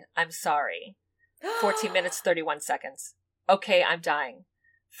dying. I'm sorry. 14 minutes, 31 seconds. Okay, I'm dying.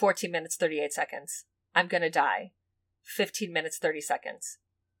 14 minutes, 38 seconds. I'm gonna die. 15 minutes, 30 seconds.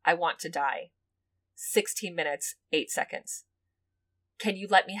 I want to die. 16 minutes, 8 seconds. Can you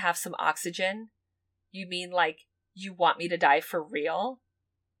let me have some oxygen? You mean like you want me to die for real?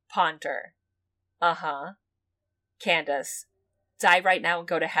 Ponder. Uh-huh. Candace. Die right now and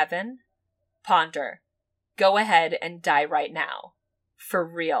go to heaven? Ponder. Go ahead and die right now. For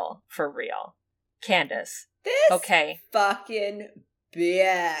real, for real. Candace. This okay. Fucking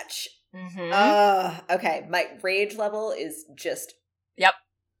bitch. Mm-hmm. Okay, my rage level is just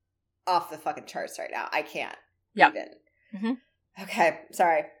off the fucking charts right now. I can't even. Mm-hmm. Okay,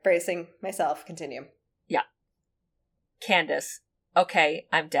 sorry. Bracing myself. Continue. Yeah. Candace. Okay,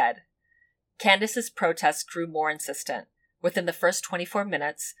 I'm dead. Candace's protest grew more insistent. Within the first 24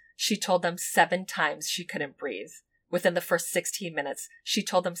 minutes, she told them 7 times she couldn't breathe. Within the first 16 minutes, she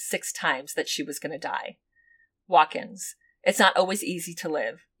told them 6 times that she was going to die. Watkins. It's not always easy to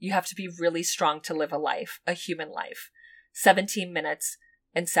live. You have to be really strong to live a life, a human life. 17 minutes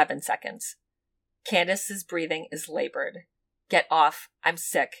and 7 seconds. Candace's breathing is labored. Get off. I'm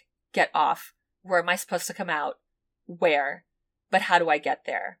sick. Get off. Where am I supposed to come out? Where? But how do I get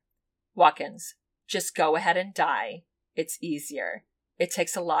there? Watkins. Just go ahead and die. It's easier. It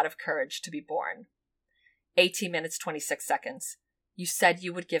takes a lot of courage to be born. 18 minutes, 26 seconds. You said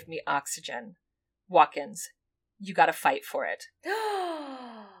you would give me oxygen. Watkins. You gotta fight for it.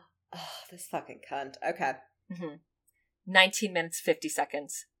 Oh, this fucking cunt. Okay. 19 minutes, 50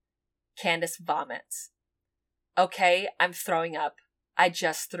 seconds. Candace vomits. Okay, I'm throwing up. I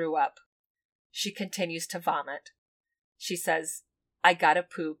just threw up. She continues to vomit. She says, I gotta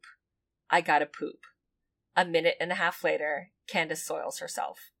poop. I gotta poop. A minute and a half later, Candace soils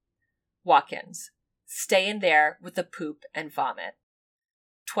herself. Watkins. Stay in there with the poop and vomit.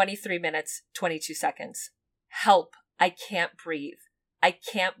 23 minutes, 22 seconds. Help. I can't breathe. I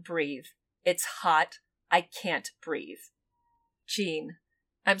can't breathe. It's hot. I can't breathe. Jean.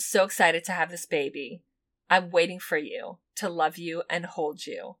 I'm so excited to have this baby. I'm waiting for you, to love you and hold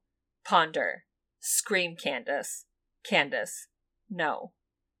you. Ponder. Scream, Candace. Candace. No.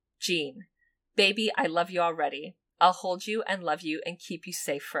 Jean. Baby, I love you already. I'll hold you and love you and keep you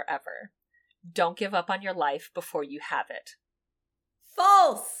safe forever. Don't give up on your life before you have it.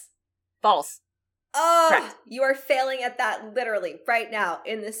 False! False. Oh, correct. You are failing at that literally right now,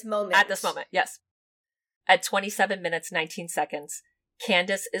 in this moment. At this moment, yes. At 27 minutes, 19 seconds,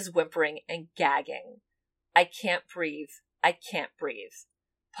 Candace is whimpering and gagging. I can't breathe. I can't breathe.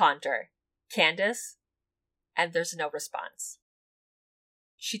 Ponder. Candace? And there's no response.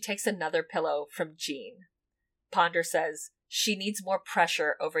 She takes another pillow from Jean. Ponder says, she needs more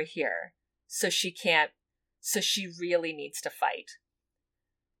pressure over here, so she really needs to fight.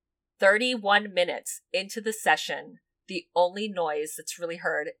 31 minutes into the session, the only noise that's really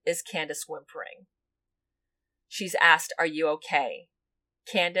heard is Candace whimpering. She's asked, are you okay?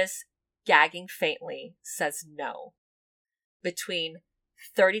 Candace, gagging faintly, says no. Between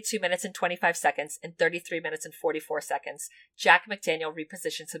 32 minutes and 25 seconds and 33 minutes and 44 seconds, Jack McDaniel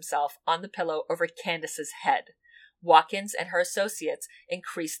repositions himself on the pillow over Candace's head. Watkins and her associates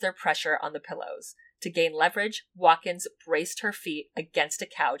increased their pressure on the pillows. To gain leverage, Watkins braced her feet against a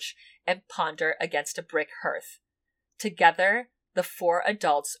couch and Ponder against a brick hearth. Together, the 4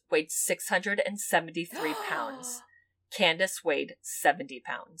 adults weighed 673 pounds. Candace weighed 70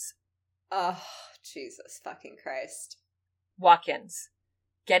 pounds. Oh, Jesus fucking Christ. Watkins.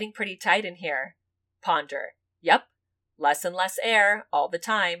 Getting pretty tight in here. Ponder. Yep. Less and less air all the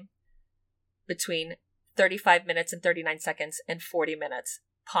time. Between 35 minutes and 39 seconds and 40 minutes,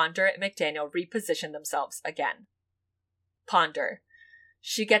 Ponder and McDaniel reposition themselves again. Ponder.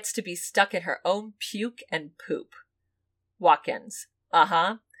 She gets to be stuck in her own puke and poop. Watkins.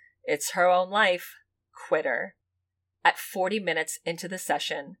 Uh-huh. It's her own life. Quitter. At 40 minutes into the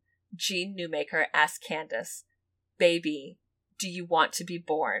session, Jean Newmaker asked Candace, Baby, do you want to be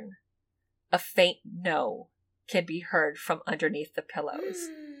born? A faint no can be heard from underneath the pillows.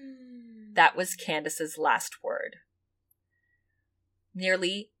 That was Candace's last word.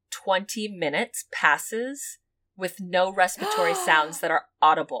 Nearly 20 minutes passes with no respiratory sounds that are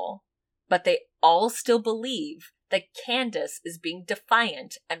audible, but they all still believe that Candace is being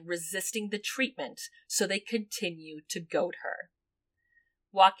defiant and resisting the treatment, so they continue to goad her.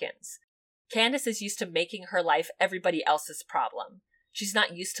 Watkins. Candace is used to making her life everybody else's problem. She's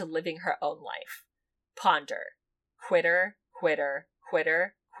not used to living her own life. Ponder. Quitter, quitter,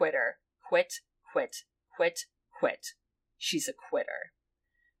 quitter, quitter, quit, quit, quit, quit. She's a quitter.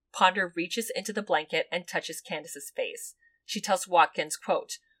 Ponder reaches into the blanket and touches Candace's face. She tells Watkins,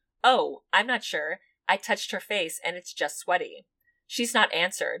 quote, "Oh, I'm not sure. I touched her face and it's just sweaty." She's not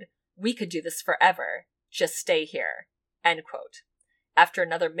answered. "We could do this forever. Just stay here." End quote. After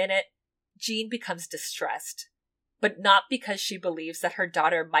another minute, Jean becomes distressed, but not because she believes that her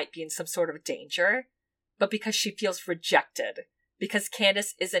daughter might be in some sort of danger, but because she feels rejected, because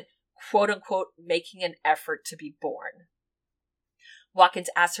Candace isn't quote-unquote making an effort to be born. Watkins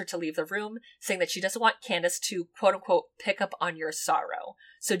asks her to leave the room, saying that she doesn't want Candace to quote-unquote pick up on your sorrow,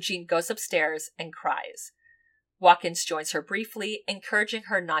 so Jean goes upstairs and cries. Watkins joins her briefly, encouraging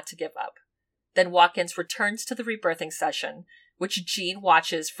her not to give up. Then Watkins returns to the rebirthing session, which Jean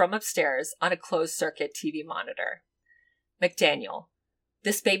watches from upstairs on a closed-circuit TV monitor. McDaniel.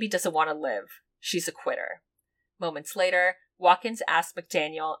 This baby doesn't want to live. She's a quitter. Moments later, Watkins asks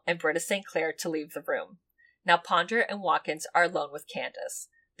McDaniel and Britta St. Clair to leave the room. Now Ponder and Watkins are alone with Candace.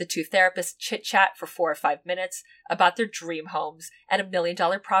 The two therapists chit-chat for 4 or 5 minutes about their dream homes and a $1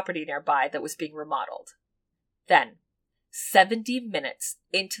 million property nearby that was being remodeled. Then, 70 minutes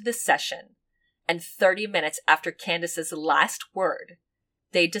into the session, and 30 minutes after Candace's last word,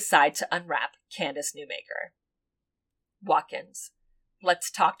 they decide to unwrap Candace Newmaker. Watkins. Let's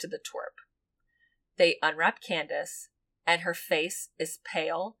talk to the twerp. They unwrap Candace, and her face is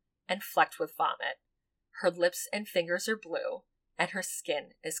pale and flecked with vomit. Her lips and fingers are blue, and her skin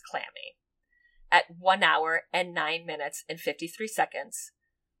is clammy. At 1 hour and 9 minutes and 53 seconds,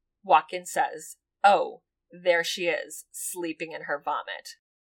 Watkins says, "Oh, there she is, sleeping in her vomit.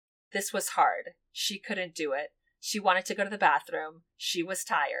 This was hard. She couldn't do it. She wanted to go to the bathroom. She was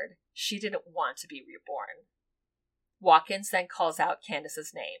tired. She didn't want to be reborn." Watkins then calls out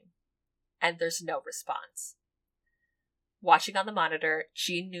Candace's name, and there's no response. Watching on the monitor,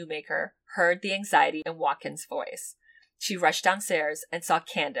 Jean Newmaker heard the anxiety in Watkins' voice. She rushed downstairs and saw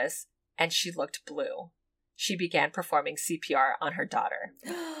Candace, and she looked blue. She began performing CPR on her daughter.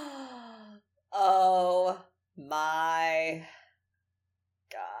 Oh my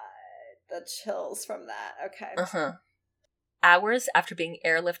God. The chills from that. Okay. Hours after being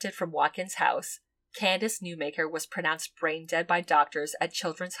airlifted from Watkins' house, Candace Newmaker was pronounced brain dead by doctors at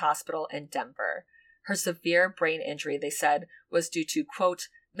Children's Hospital in Denver. Her severe brain injury, they said, was due to, quote,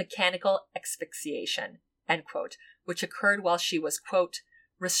 mechanical asphyxiation, end quote, which occurred while she was, quote,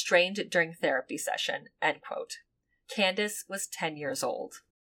 restrained during therapy session, end quote. Candace was 10 years old.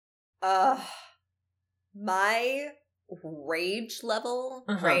 My rage level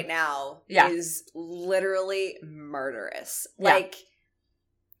right now is literally murderous. Yeah. Like,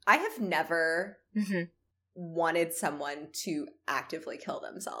 I have never wanted someone to actively kill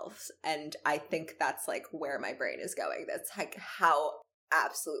themselves. And I think that's like where my brain is going. That's like how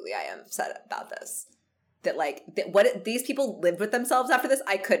absolutely I am upset about this. That like, what these people lived with themselves after this,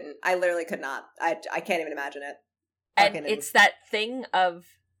 I couldn't. I literally could not. I can't even imagine it. And it's that thing of...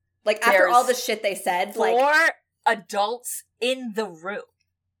 Like, after all the shit they said, four like... adults in the room.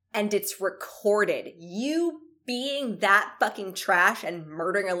 And it's recorded. You being that fucking trash and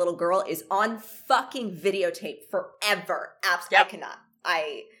murdering a little girl is on fucking videotape forever. Absolutely. Yep. I cannot.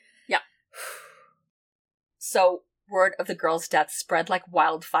 Yep. So, word of the girl's death spread like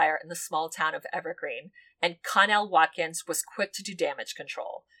wildfire in the small town of Evergreen, and Connell Watkins was quick to do damage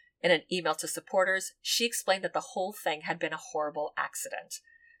control. In an email to supporters, she explained that the whole thing had been a horrible accident.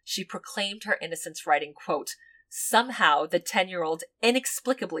 She proclaimed her innocence, writing, quote, somehow the 10-year-old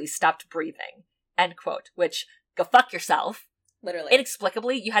inexplicably stopped breathing, end quote, which, go fuck yourself. Literally.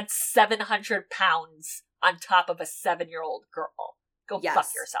 Inexplicably, you had 700 pounds on top of a 7-year-old girl. Go fuck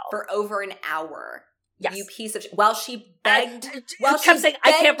yourself. For over an hour. Yes. You piece of shit. While she begged. While she kept saying,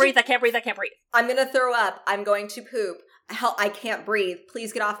 I can't breathe, I can't breathe, I can't breathe. I'm going to throw up. I'm going to poop. Hell, I can't breathe.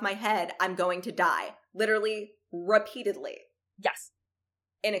 Please get off my head. I'm going to die. Literally, repeatedly. Yes.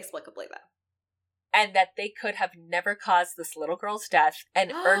 Inexplicably, though. And that they could have never caused this little girl's death,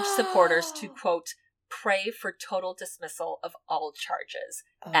 and urged supporters to, quote, pray for total dismissal of all charges,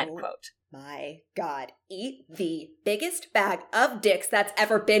 end quote. My God. Eat the biggest bag of dicks that's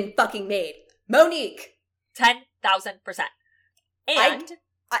ever been fucking made. Monique. 10,000%. And...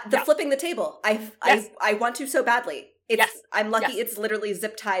 flipping the table. I want to so badly. I'm lucky it's literally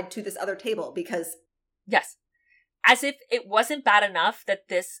zip tied to this other table because... Yes. As if it wasn't bad enough that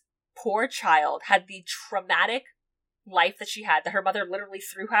this poor child had the traumatic life that she had, that her mother literally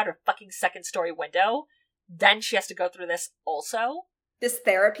threw her out her fucking second-story window. Then she has to go through this also. This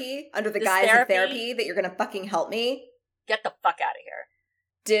therapy, under the guise of therapy, that you're gonna fucking help me. Get the fuck out of here.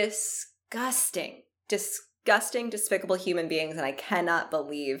 Disgusting, despicable human beings, and I cannot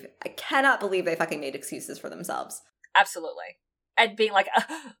believe they fucking made excuses for themselves. Absolutely. And being like,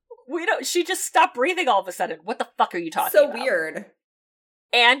 she just stopped breathing all of a sudden. What the fuck are you talking about? So weird.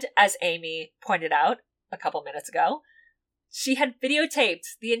 And as Amy pointed out a couple minutes ago, she had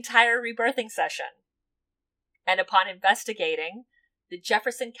videotaped the entire rebirthing session. And upon investigating, the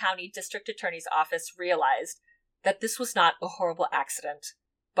Jefferson County District Attorney's Office realized that this was not a horrible accident,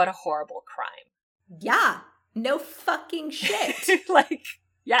 but a horrible crime. Yeah. No fucking shit.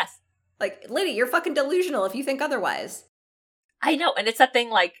 Yes. Lady, you're fucking delusional if you think otherwise. I know. And it's that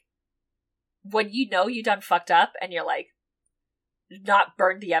thing, when you know you done fucked up and you're not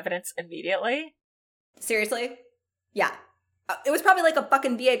burn the evidence immediately. Seriously? Yeah. It was probably a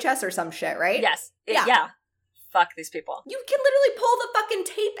fucking VHS or some shit, right? Yes. Yeah. Fuck these people. You can literally pull the fucking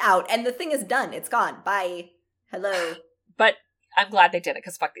tape out and the thing is done. It's gone. Bye. Hello. But I'm glad they did it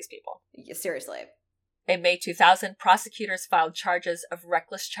because fuck these people. Yeah, seriously. In May 2000, prosecutors filed charges of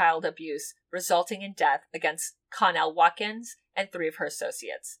reckless child abuse resulting in death against Connell Watkins and 3 of her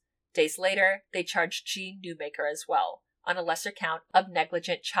associates. Days later, they charged Jean Newmaker as well, on a lesser count of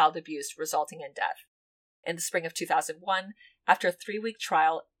negligent child abuse resulting in death. In the spring of 2001, after a 3-week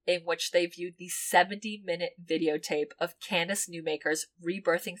trial in which they viewed the 70-minute videotape of Candace Newmaker's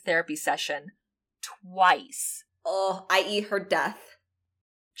rebirthing therapy session twice. Oh, i.e. her death.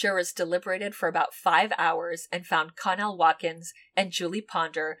 Jurors deliberated for about 5 hours and found Connell Watkins and Julie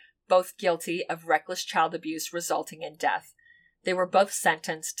Ponder both guilty of reckless child abuse resulting in death. They were both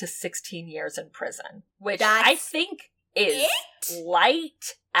sentenced to 16 years in prison, which I think is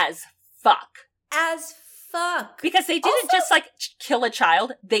light as fuck. As fuck. Because they didn't just kill a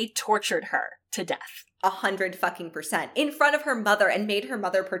child, they tortured her to death. 100% in front of her mother and made her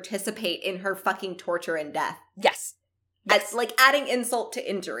mother participate in her fucking torture and death. Yes. As adding insult to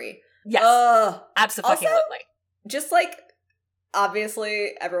injury. Yes. Absolutely. Also, just obviously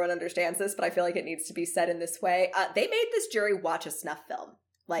everyone understands this, but I feel like it needs to be said in this way. They made this jury watch a snuff film.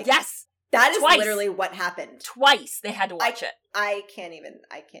 Yes. That is literally what happened. Twice they had to watch it. I can't even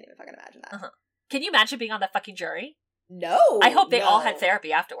fucking imagine that. Uh-huh. Can you imagine being on that fucking jury? No. I hope they all had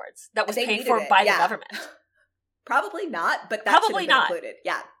therapy afterwards. That was paid for by the government. Probably not, but that should have been included.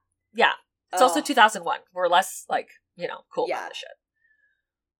 Yeah. Yeah. It's also 2001. We're less, cool about this shit.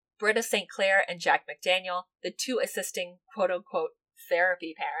 Britta St. Clair and Jack McDaniel, the 2 assisting quote-unquote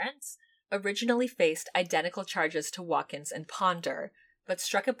therapy parents, originally faced identical charges to Watkins and Ponder, but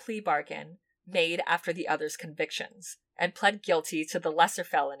struck a plea bargain made after the others' convictions and pled guilty to the lesser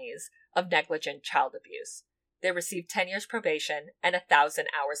felonies of negligent child abuse. They received 10 years probation and 1,000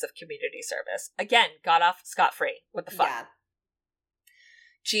 hours of community service. Again, got off scot-free. What the fuck? Yeah.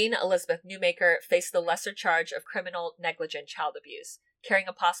 Jean Elizabeth Newmaker faced the lesser charge of criminal negligent child abuse, carrying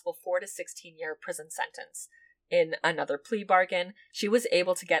a possible 4 to 16-year prison sentence. In another plea bargain, she was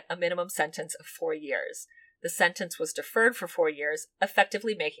able to get a minimum sentence of 4 years. The sentence was deferred for 4 years,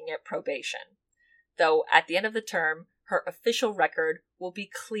 effectively making it probation. Though at the end of the term, her official record will be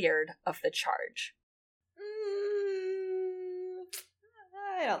cleared of the charge.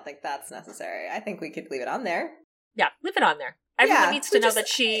 I don't think that's necessary. I think we could leave it on there. Yeah, leave it on there. Everyone needs to know that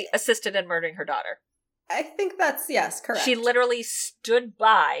she assisted in murdering her daughter. I think that's, yes, correct. She literally stood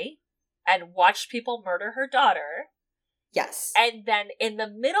by and watched people murder her daughter. Yes. And then in the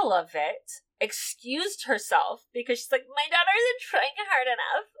middle of it, excused herself because she's like, my daughter isn't trying hard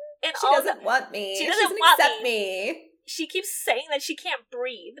enough. And she doesn't want me. She doesn't accept me. She keeps saying that she can't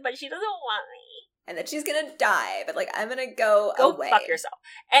breathe, but she doesn't want me. And that she's gonna die, but I'm gonna go away. Go fuck yourself.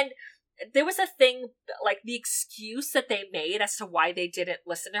 And there was a thing, the excuse that they made as to why they didn't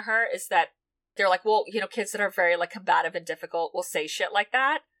listen to her is that they're like, well, kids that are very, combative and difficult will say shit like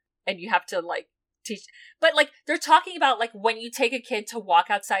that, and you have to, teach. But, they're talking about, when you take a kid to walk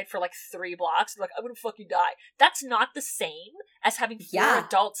outside for, 3 blocks, I'm gonna fucking die. That's not the same as having 4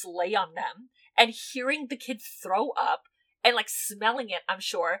 adults lay on them and hearing the kid throw up and, smelling it, I'm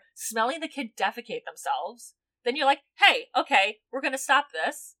sure, smelling the kid defecate themselves. Then you're like, hey, okay, we're gonna stop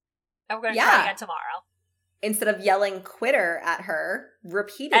this. And we're going to try again tomorrow. Instead of yelling quitter at her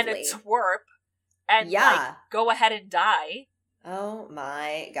repeatedly. And a twerp. And, go ahead and die. Oh,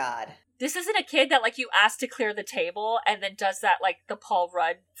 my God. This isn't a kid that, like, you ask to clear the table and then does that, like, the Paul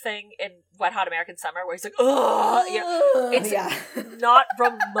Rudd thing in Wet Hot American Summer where he's like, ugh! It's not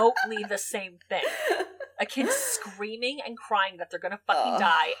remotely the same thing. A kid screaming and crying that they're gonna fucking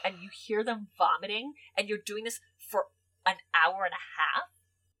die, and you hear them vomiting, and you're doing this for an hour and a half?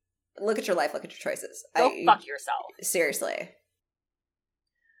 Look at your life, look at your choices. Go fuck yourself. Seriously.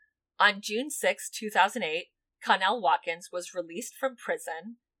 On June 6, 2008, Connell Watkins was released from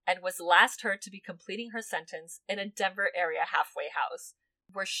prison and was last heard to be completing her sentence in a Denver area halfway house,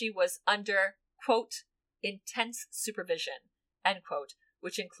 where she was under, quote, intense supervision, end quote,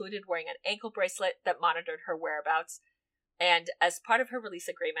 which included wearing an ankle bracelet that monitored her whereabouts. And as part of her release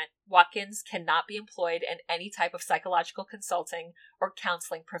agreement, Watkins cannot be employed in any type of psychological consulting or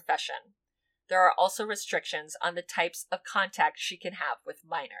counseling profession. There are also restrictions on the types of contact she can have with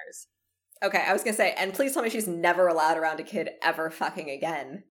minors. Okay, I was going to say, and please tell me she's never allowed around a kid ever fucking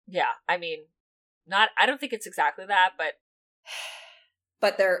again. Yeah, I mean, I don't think it's exactly that, but...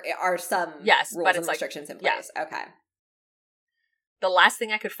 But there are some rules and restrictions in place. Yeah. Okay. The last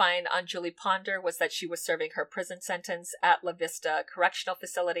thing I could find on Julie Ponder was that she was serving her prison sentence at La Vista Correctional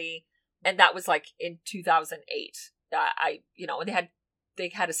Facility, and that was like in 2008. They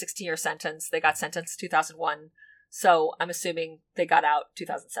had a 16-year sentence. They got sentenced in 2001, so I'm assuming they got out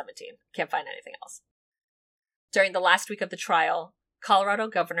 2017. Can't find anything else. During the last week of the trial, Colorado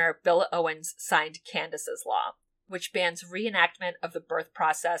Governor Bill Owens signed Candace's Law, which bans reenactment of the birth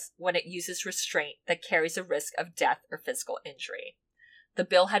process when it uses restraint that carries a risk of death or physical injury. The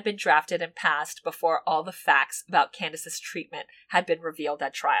bill had been drafted and passed before all the facts about Candace's treatment had been revealed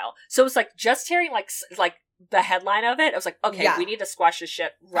at trial. So it was like, just hearing like the headline of it, I was like, okay, we need to squash this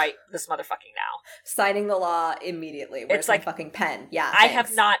shit right this motherfucking now. Signing the law immediately. Where's my fucking pen? Yeah, I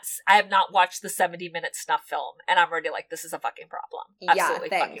have not watched the 70-minute snuff film, and I'm already like, this is a fucking problem. Absolutely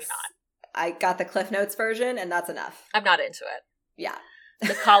fucking not. I got the Cliff Notes version, and that's enough. I'm not into it. Yeah.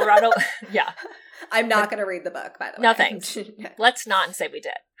 The Colorado, yeah. I'm not going to read the book, by the way. No thanks. Let's not say we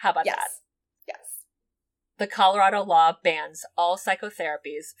did. How about that? Yes. The Colorado law bans all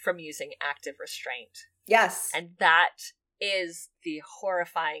psychotherapies from using active restraint. Yes. And that is the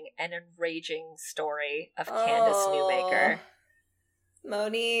horrifying and enraging story of Candace Newmaker.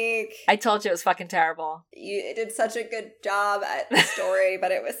 Monique. I told you it was fucking terrible. You did such a good job at the story,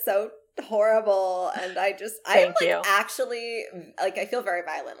 but it was so horrible, and I actually, like, I feel very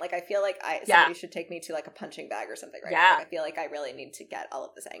violent. Like, I feel like somebody should take me to, like, a punching bag or something right now. Like, I feel like I really need to get all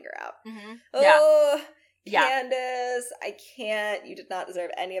of this anger out. Mm-hmm. Oh, Candace, I can't. You did not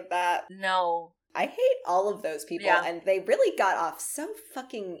deserve any of that. No. I hate all of those people, and they really got off so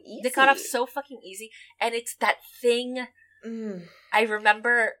fucking easy. They got off so fucking easy, and it's that thing. I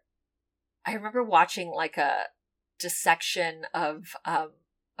remember watching, like, a dissection of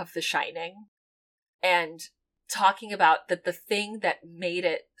The Shining, and talking about that the thing that made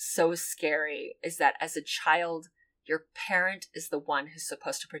it so scary is that as a child, your parent is the one who's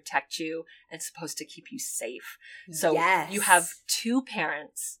supposed to protect you and supposed to keep you safe. So you have two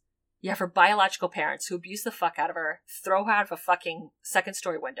parents. You have her biological parents who abuse the fuck out of her, throw her out of a fucking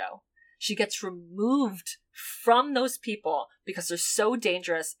second-story window. She gets removed from those people because they're so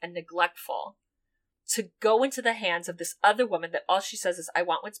dangerous and neglectful, to go into the hands of this other woman that all she says is, I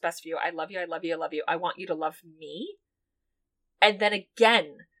want what's best for you. I love you. I love you. I love you. I want you to love me. And then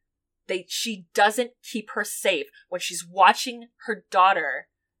again, she doesn't keep her safe when she's watching her daughter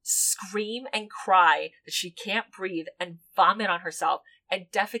scream and cry that she can't breathe and vomit on herself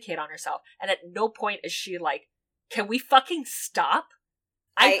and defecate on herself. And at no point is she like, can we fucking stop?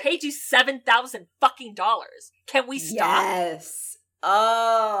 I paid you $7,000 fucking dollars. Can we stop? Yes.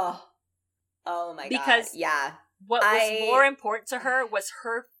 Oh my god. Because what was more important to her was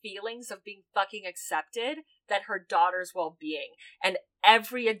her feelings of being fucking accepted than her daughter's well-being. And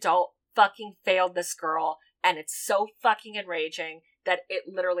every adult fucking failed this girl, and it's so fucking enraging that it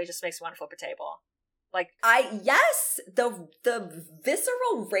literally just makes me want to flip a table. Like, the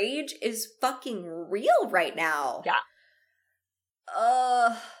visceral rage is fucking real right now. Yeah.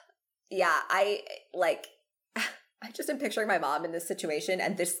 I just am picturing my mom in this situation,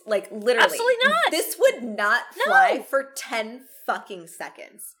 and this, like, literally, absolutely not. This would not fly for 10 fucking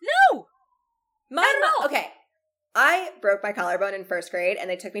seconds. No, not at all. Okay, I broke my collarbone in first grade, and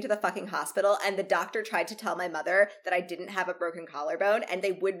they took me to the fucking hospital, and the doctor tried to tell my mother that I didn't have a broken collarbone, and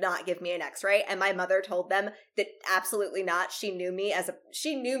they would not give me an x-ray, and my mother told them that absolutely not. She knew me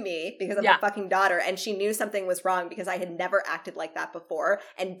because I'm her fucking daughter, and she knew something was wrong because I had never acted like that before,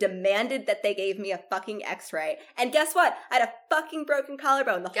 and demanded that they gave me a fucking x-ray. And guess what? I had a fucking broken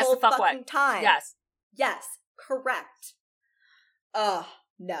collarbone the whole fucking time. Yes. Yes, correct. Ugh.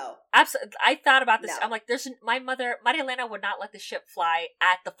 No. Absolutely. I thought about this. No. I'm like, my mother, Maria Elena would not let the ship fly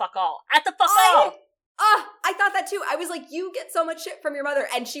at the fuck all. At the fuck all! I thought that too. I was like, you get so much shit from your mother,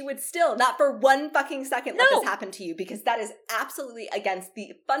 and she would still, not for one fucking second, let this happen to you, because that is absolutely against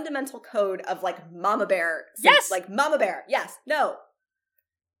the fundamental code of, like, Mama Bear. Yes! Like, Mama Bear. Yes. No.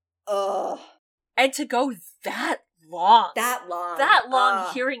 Ugh. And to go that long. That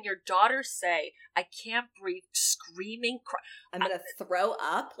long. Hearing your daughter say, I can't breathe, screaming, I'm gonna throw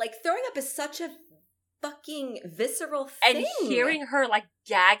up. Like, throwing up is such a fucking visceral thing. And hearing her, like,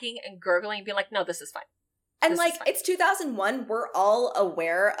 gagging and gurgling and be like, no, this is fine. And, like, it's 2001. We're all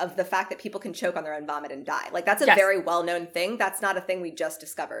aware of the fact that people can choke on their own vomit and die. Like, that's a very well-known thing. That's not a thing we just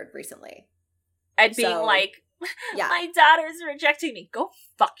discovered recently. And being like, my daughter's rejecting me. Go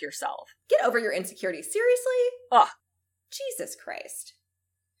fuck yourself. Get over your insecurity. Seriously? Ugh. Jesus Christ.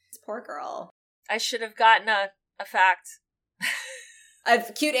 This poor girl. I should have gotten a fact. A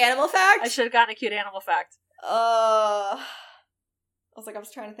cute animal fact? I should have gotten a cute animal fact. I was like, I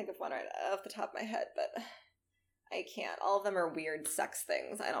was trying to think of one right off the top of my head, but I can't. All of them are weird sex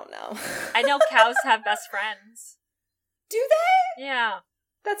things. I don't know. I know cows have best friends. Do they? Yeah.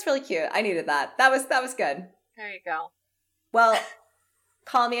 That's really cute. I needed that. That was good. There you go. Well,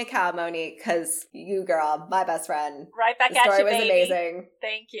 call me a cow, Monique, because you, girl, my best friend. Right back at you, baby. The story was amazing.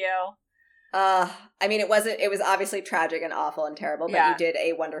 Thank you. I mean, it was obviously tragic and awful and terrible, but you did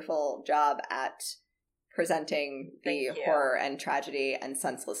a wonderful job at presenting the horror and tragedy and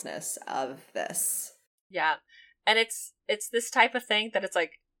senselessness of this. Yeah. And it's this type of thing that it's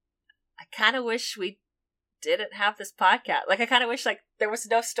like, I kind of wish we didn't have this podcast. Like, I kind of wish, like, there was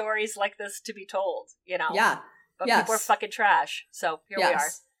no stories like this to be told, you know? Yeah. But people are fucking trash. So here we are.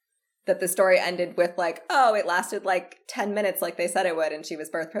 That the story ended with, like, oh, it lasted, like, 10 minutes like they said it would, and she was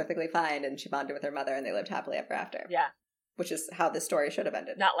birthed perfectly fine, and she bonded with her mother, and they lived happily ever after. Yeah. Which is how this story should have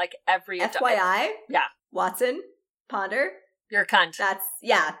ended. Not like every... FYI? Yeah. Watson? Ponder? You're a cunt. That's...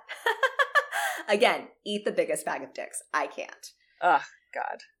 Yeah. Again, eat the biggest bag of dicks. I can't. Ugh,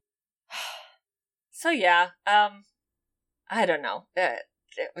 God. So, yeah. I don't know.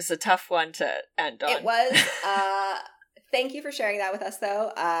 It was a tough one to end on. It was. Thank you for sharing that with us,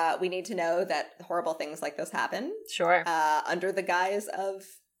 though. We need to know that horrible things like this happen. Sure. Under the guise of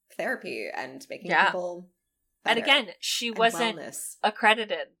therapy and making people better. And again, she wasn't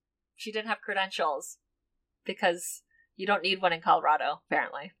accredited. She didn't have credentials because you don't need one in Colorado,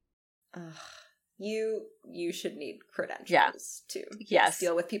 apparently. You should need credentials to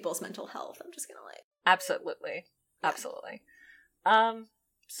deal with people's mental health. I'm just gonna Absolutely. Yeah. Absolutely.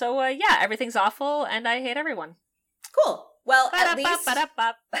 So everything's awful and I hate everyone. Cool. Well, at least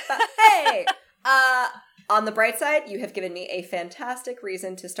hey! On the bright side, you have given me a fantastic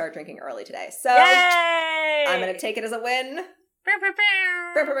reason to start drinking early today. So yay! I'm gonna take it as a win. Gonna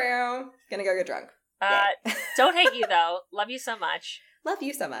go get drunk. Don't hate you though. Love you so much. Love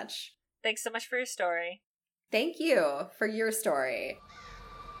you so much. Thanks so much for your story. Thank you for your story.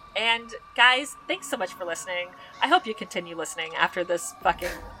 And guys, thanks so much for listening. I hope you continue listening after this fucking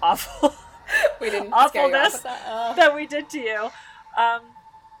awful awfulness that we did to you.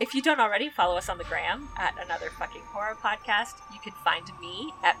 If you don't already, follow us on the gram at Another Fucking Horror Podcast. You can find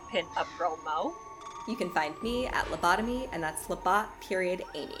me at PinUpGirlMo. You can find me at Lobotomy, and that's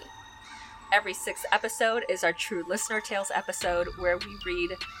Lobot.Amy. Every 6th episode is our True Listener Tales episode where we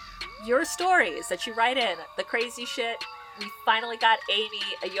read your stories that you write in. The crazy shit. We finally got Amy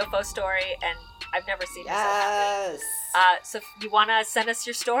a UFO story, and I've never seen this happen. So if you want to send us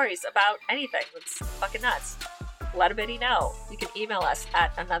your stories about anything that's fucking nuts, let a bitty know. You can email us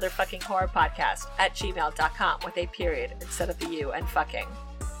at anotherfuckinghorrorpodcast@gmail.com with a period instead of the U and fucking.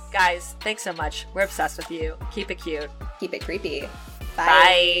 Guys, thanks so much. We're obsessed with you. Keep it cute. Keep it creepy.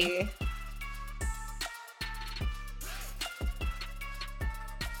 Bye.